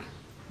black,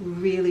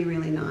 really,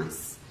 really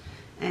nice.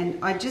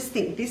 And I just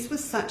think this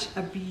was such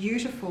a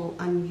beautiful,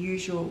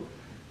 unusual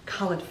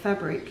coloured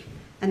fabric,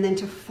 and then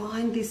to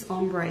find this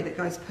ombre that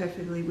goes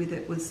perfectly with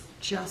it was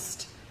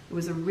just, it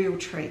was a real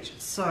treat.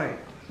 So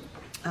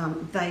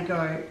they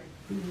go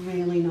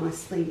really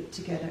nicely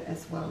together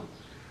as well.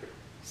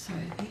 So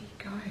there you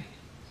go.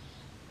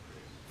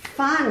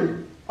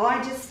 Fun.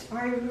 I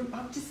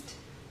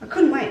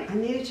couldn't wait. I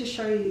needed to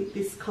show you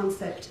this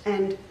concept.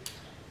 And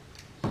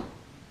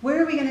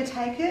where are we going to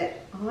take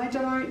it? I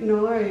don't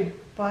know,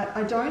 but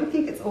I don't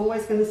think it's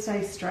always going to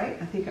stay straight.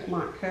 I think it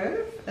might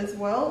curve as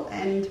well,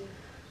 and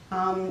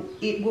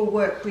it will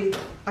work with,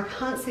 I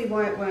can't see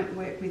why it won't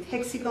work with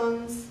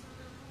hexagons,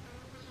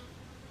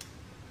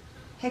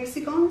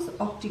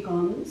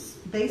 octagons,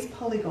 these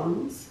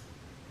polygons.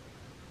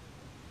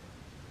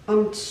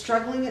 I'm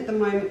struggling at the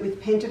moment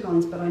with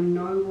pentagons, but I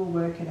know we'll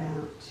work it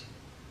out.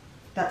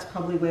 That's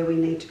probably where we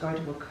need to go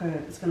to a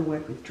curve. It's going to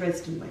work with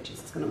Dresden wedges.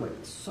 It's going to work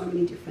with so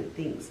many different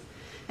things.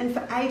 And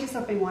for ages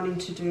I've been wanting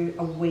to do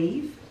a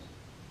weave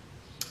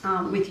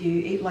with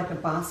you, like a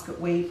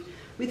basket weave,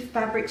 with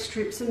fabric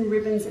strips and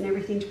ribbons and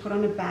everything to put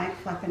on a bag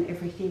flap and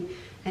everything.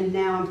 And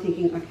now I'm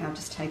thinking, okay, I've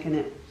just taken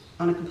it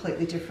on a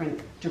completely different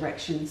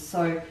direction.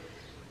 So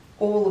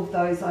all of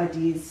those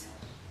ideas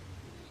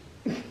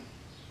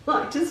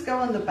might just go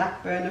on the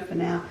back burner for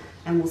now,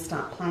 and we'll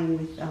start playing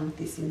with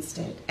this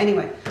instead.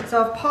 Anyway,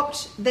 so I've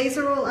popped, these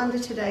are all under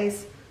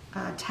today's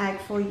tag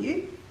for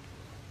you.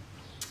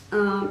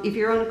 If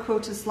you're on a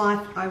Quilter's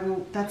Life,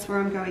 that's where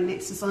I'm going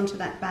next, is onto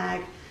that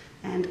bag.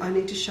 And I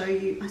need to show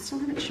you, I still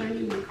haven't shown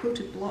you my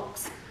quilted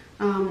blocks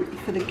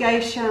for the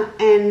geisha,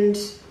 and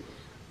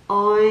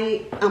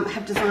I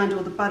have designed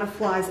all the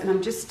butterflies, and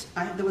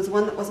there was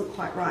one that wasn't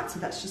quite right, so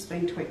that's just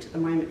being tweaked at the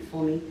moment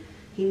for me.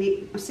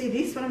 See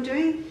this, what I'm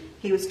doing?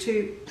 He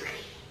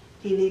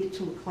needed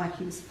to look like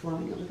he was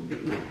flowing a little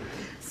bit more.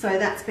 So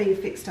that's being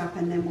fixed up,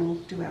 and then we'll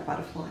do our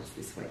butterflies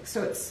this week.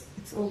 So it's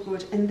all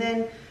good. And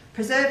then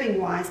preserving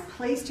wise,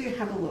 please do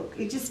have a look.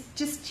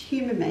 Just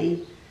humour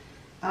me.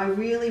 I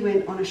really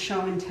went on a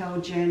show and tell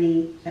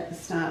journey at the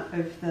start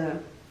of the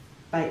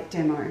bake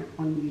demo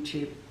on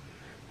YouTube.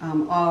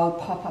 I'll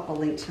pop up a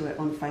link to it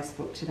on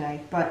Facebook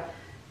today. But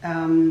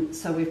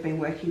so we've been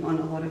working on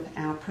a lot of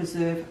our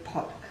preserve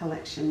pot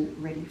collection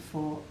ready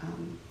for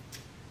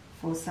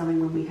selling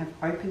when we have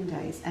open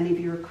days. And if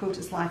you're a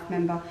Quilter's Life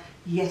member,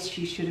 yes,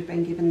 you should have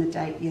been given the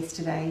date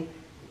yesterday.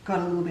 Got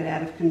a little bit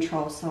out of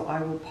control, so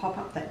I will pop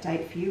up that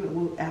date for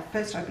you. Our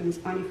first open is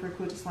only for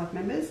Quilter's Life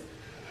members,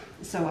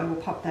 so I will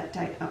pop that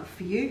date up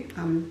for you.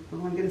 All I'm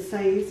going to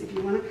say is, if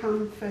you want to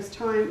come first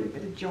time, you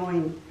better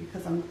join,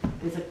 because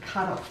there's a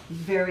cut-off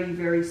very,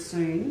 very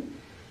soon.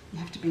 You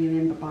have to be a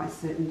member by a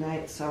certain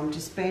date, so I'm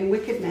just being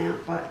wicked now,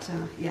 but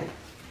yeah,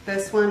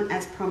 first one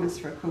as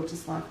promised for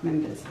Quilter's Life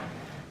members.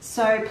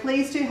 So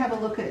please do have a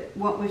look at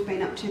what we've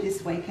been up to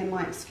this week, and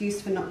my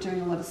excuse for not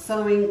doing a lot of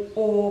sewing,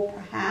 or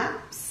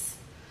perhaps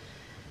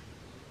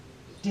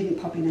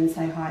didn't pop in and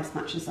say hi as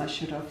much as I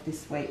should have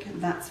this week.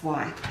 That's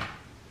why.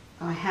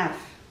 I have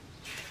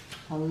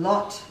a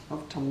lot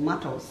of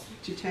tomatoes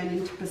to turn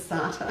into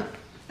passata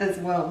as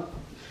well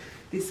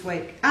this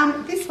week.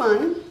 This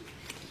one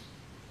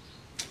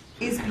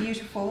is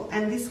beautiful,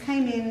 and this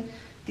came in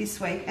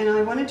this week, and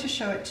I wanted to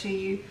show it to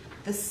you.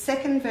 The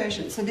second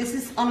version, so this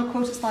is on a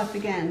Quilter's Life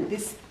again.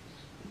 This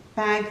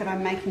bag that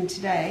I'm making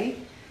today,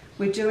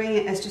 we're doing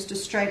it as just a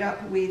straight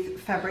up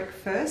with fabric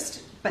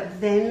first,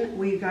 but then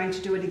we're going to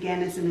do it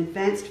again as an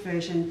advanced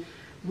version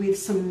with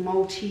some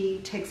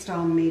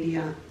multi-textile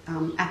media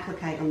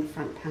applique on the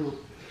front panel.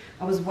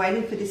 I was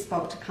waiting for this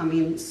bulk to come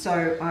in,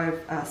 so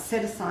I've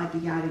set aside the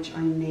yardage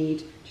I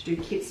need to do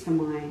kits for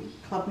my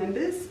club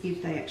members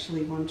if they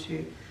actually want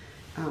to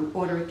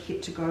order a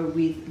kit to go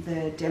with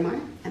the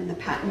demo and the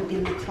pattern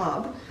in the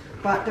club.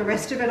 But the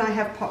rest of it I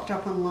have popped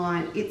up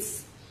online.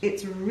 It's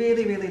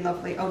really, really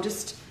lovely.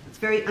 It's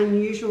very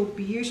unusual,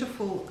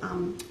 beautiful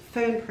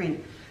fern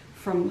print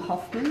from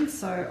Hoffman.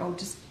 So I'll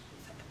just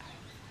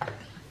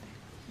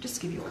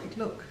give you a quick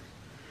look.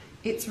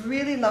 It's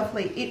really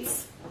lovely.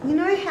 You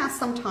know how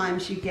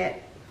sometimes you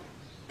get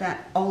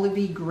that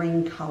olivey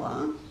green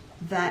colour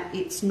that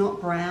it's not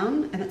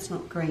brown and it's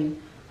not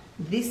green.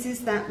 This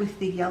is that with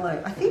the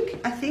yellow. I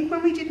think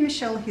when we did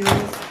Michelle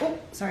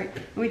Hill's, when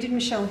we did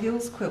Michelle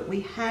Hill's quilt,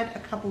 we had a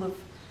couple of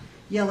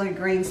yellow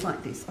greens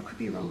like this. I could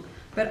be wrong,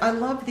 but I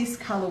love this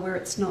colour where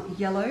it's not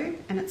yellow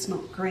and it's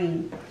not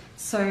green.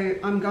 So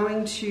I'm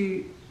going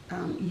to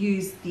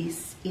use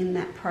this in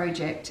that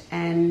project,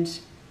 and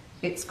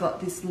it's got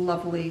this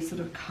lovely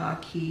sort of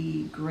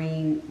khaki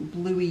green,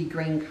 bluey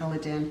green colour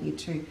down here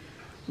too.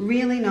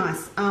 Really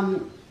nice.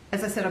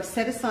 As I said, I've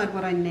set aside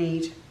what I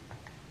need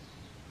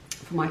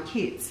for my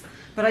kits,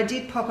 but I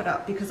did pop it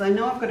up because I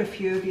know I've got a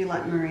few of you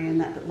like Maria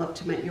and that love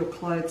to make your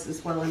clothes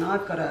as well, and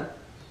I've got a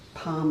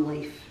palm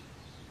leaf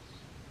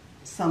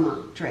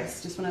summer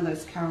dress, just one of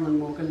those Carolyn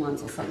Morgan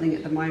ones or something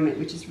at the moment,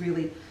 which is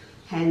really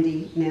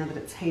handy now that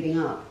it's heating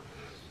up.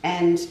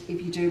 And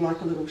if you do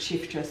like a little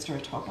shift dress or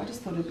a top, I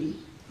just thought it'd be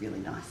really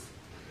nice.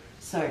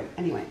 So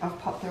anyway, I've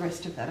popped the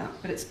rest of that up,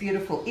 but it's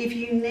beautiful. If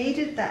you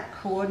needed that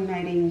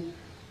coordinating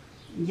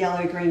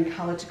yellow-green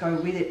colour to go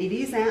with it, it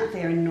is out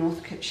there in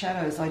Northcote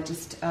Shadows. I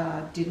just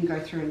didn't go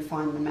through and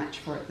find the match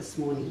for it this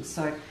morning.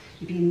 So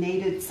if you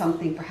needed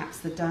something, perhaps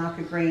the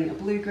darker green, a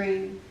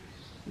blue-green,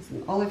 there's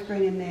an olive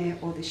green in there,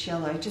 or this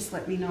yellow, just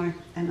let me know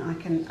and I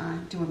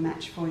can do a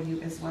match for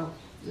you as well.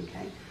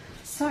 Okay,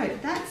 so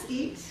that's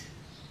it.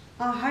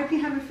 I hope you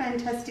have a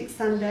fantastic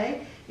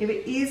Sunday. If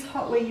it is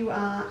hot where you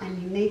are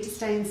and you need to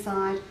stay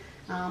inside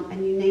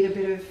and you need a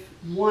bit of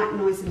white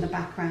noise in the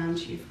background,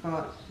 you've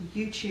got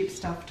YouTube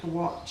stuff to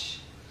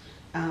watch,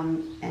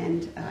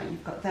 and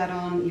you've got that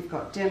on. You've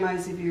got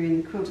demos if you're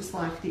in Quilters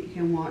Life that you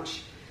can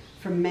watch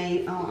from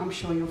me. Oh, I'm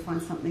sure you'll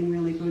find something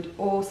really good,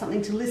 or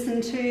something to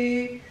listen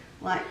to,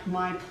 like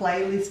my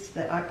playlist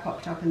that I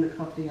popped up in the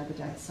club the other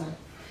day. So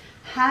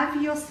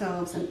have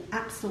yourselves an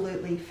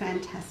absolutely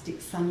fantastic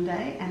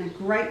Sunday and a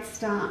great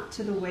start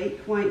to the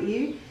week, won't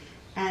you?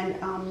 And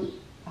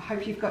I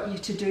hope you've got your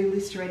to-do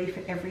list ready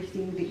for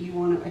everything that you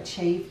want to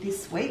achieve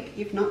this week.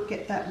 If not,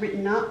 get that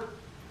written up.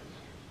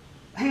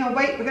 Hang on,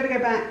 wait, we've got to go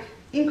back.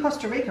 In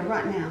Costa Rica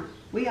right now,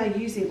 we are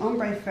using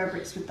ombre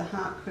fabrics with the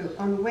heart quilt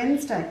on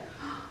Wednesday.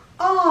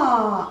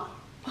 Oh,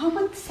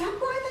 is that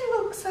why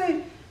they look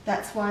so...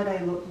 That's why they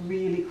look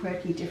really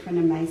quirky, different,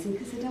 amazing,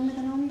 because they're done with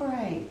an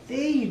ombre. There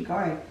you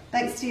go.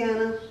 Thanks,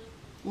 Deanna.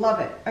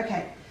 Love it.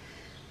 Okay.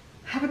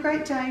 Have a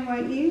great day,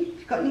 won't you? If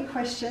you've got any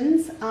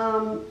questions,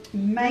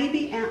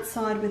 maybe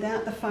outside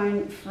without the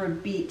phone for a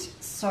bit,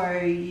 so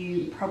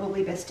you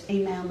probably best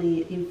email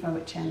me at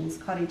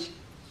info@chandlerscottage.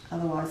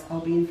 Otherwise, I'll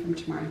be in from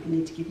tomorrow if you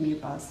need to give me a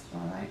buzz,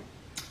 all right?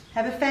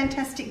 Have a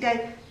fantastic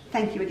day.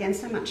 Thank you again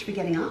so much for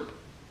getting up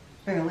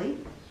early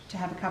to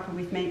have a cuppa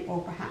with me, or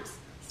perhaps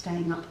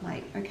staying up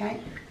late,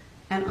 okay?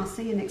 And I'll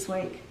see you next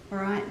week, all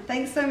right?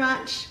 Thanks so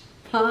much.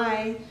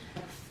 Bye.